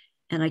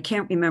 And I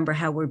can't remember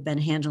how we've been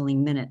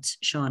handling minutes,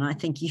 Sean. I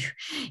think you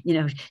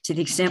know, to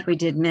the extent we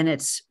did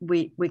minutes,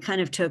 we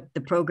kind of took the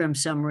program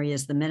summary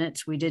as the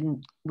minutes. We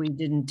didn't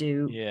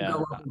do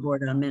go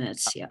overboard on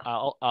minutes. Yeah.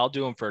 I'll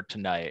do them for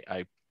tonight.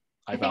 I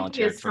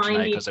volunteered for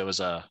tonight because it was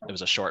a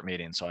short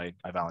meeting, so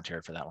I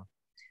volunteered for that one.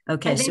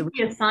 Okay, I think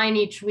we assign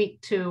each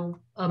week to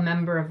a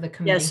member of the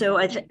committee. Yeah, so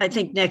I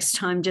think next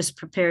time just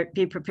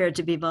be prepared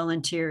to be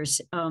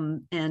volunteers,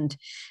 and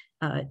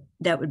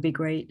that would be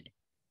great.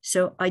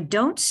 So I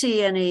don't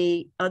see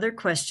any other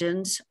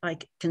questions. I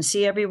can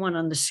see everyone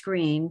on the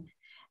screen.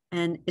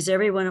 And is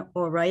everyone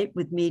all right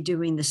with me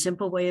doing the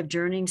simple way of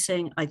adjourning,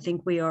 saying, I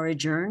think we are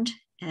adjourned?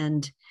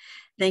 And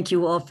thank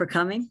you all for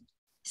coming.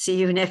 See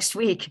you next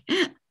week.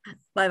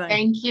 Bye-bye.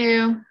 Thank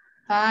you.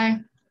 Bye.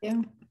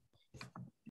 Yeah.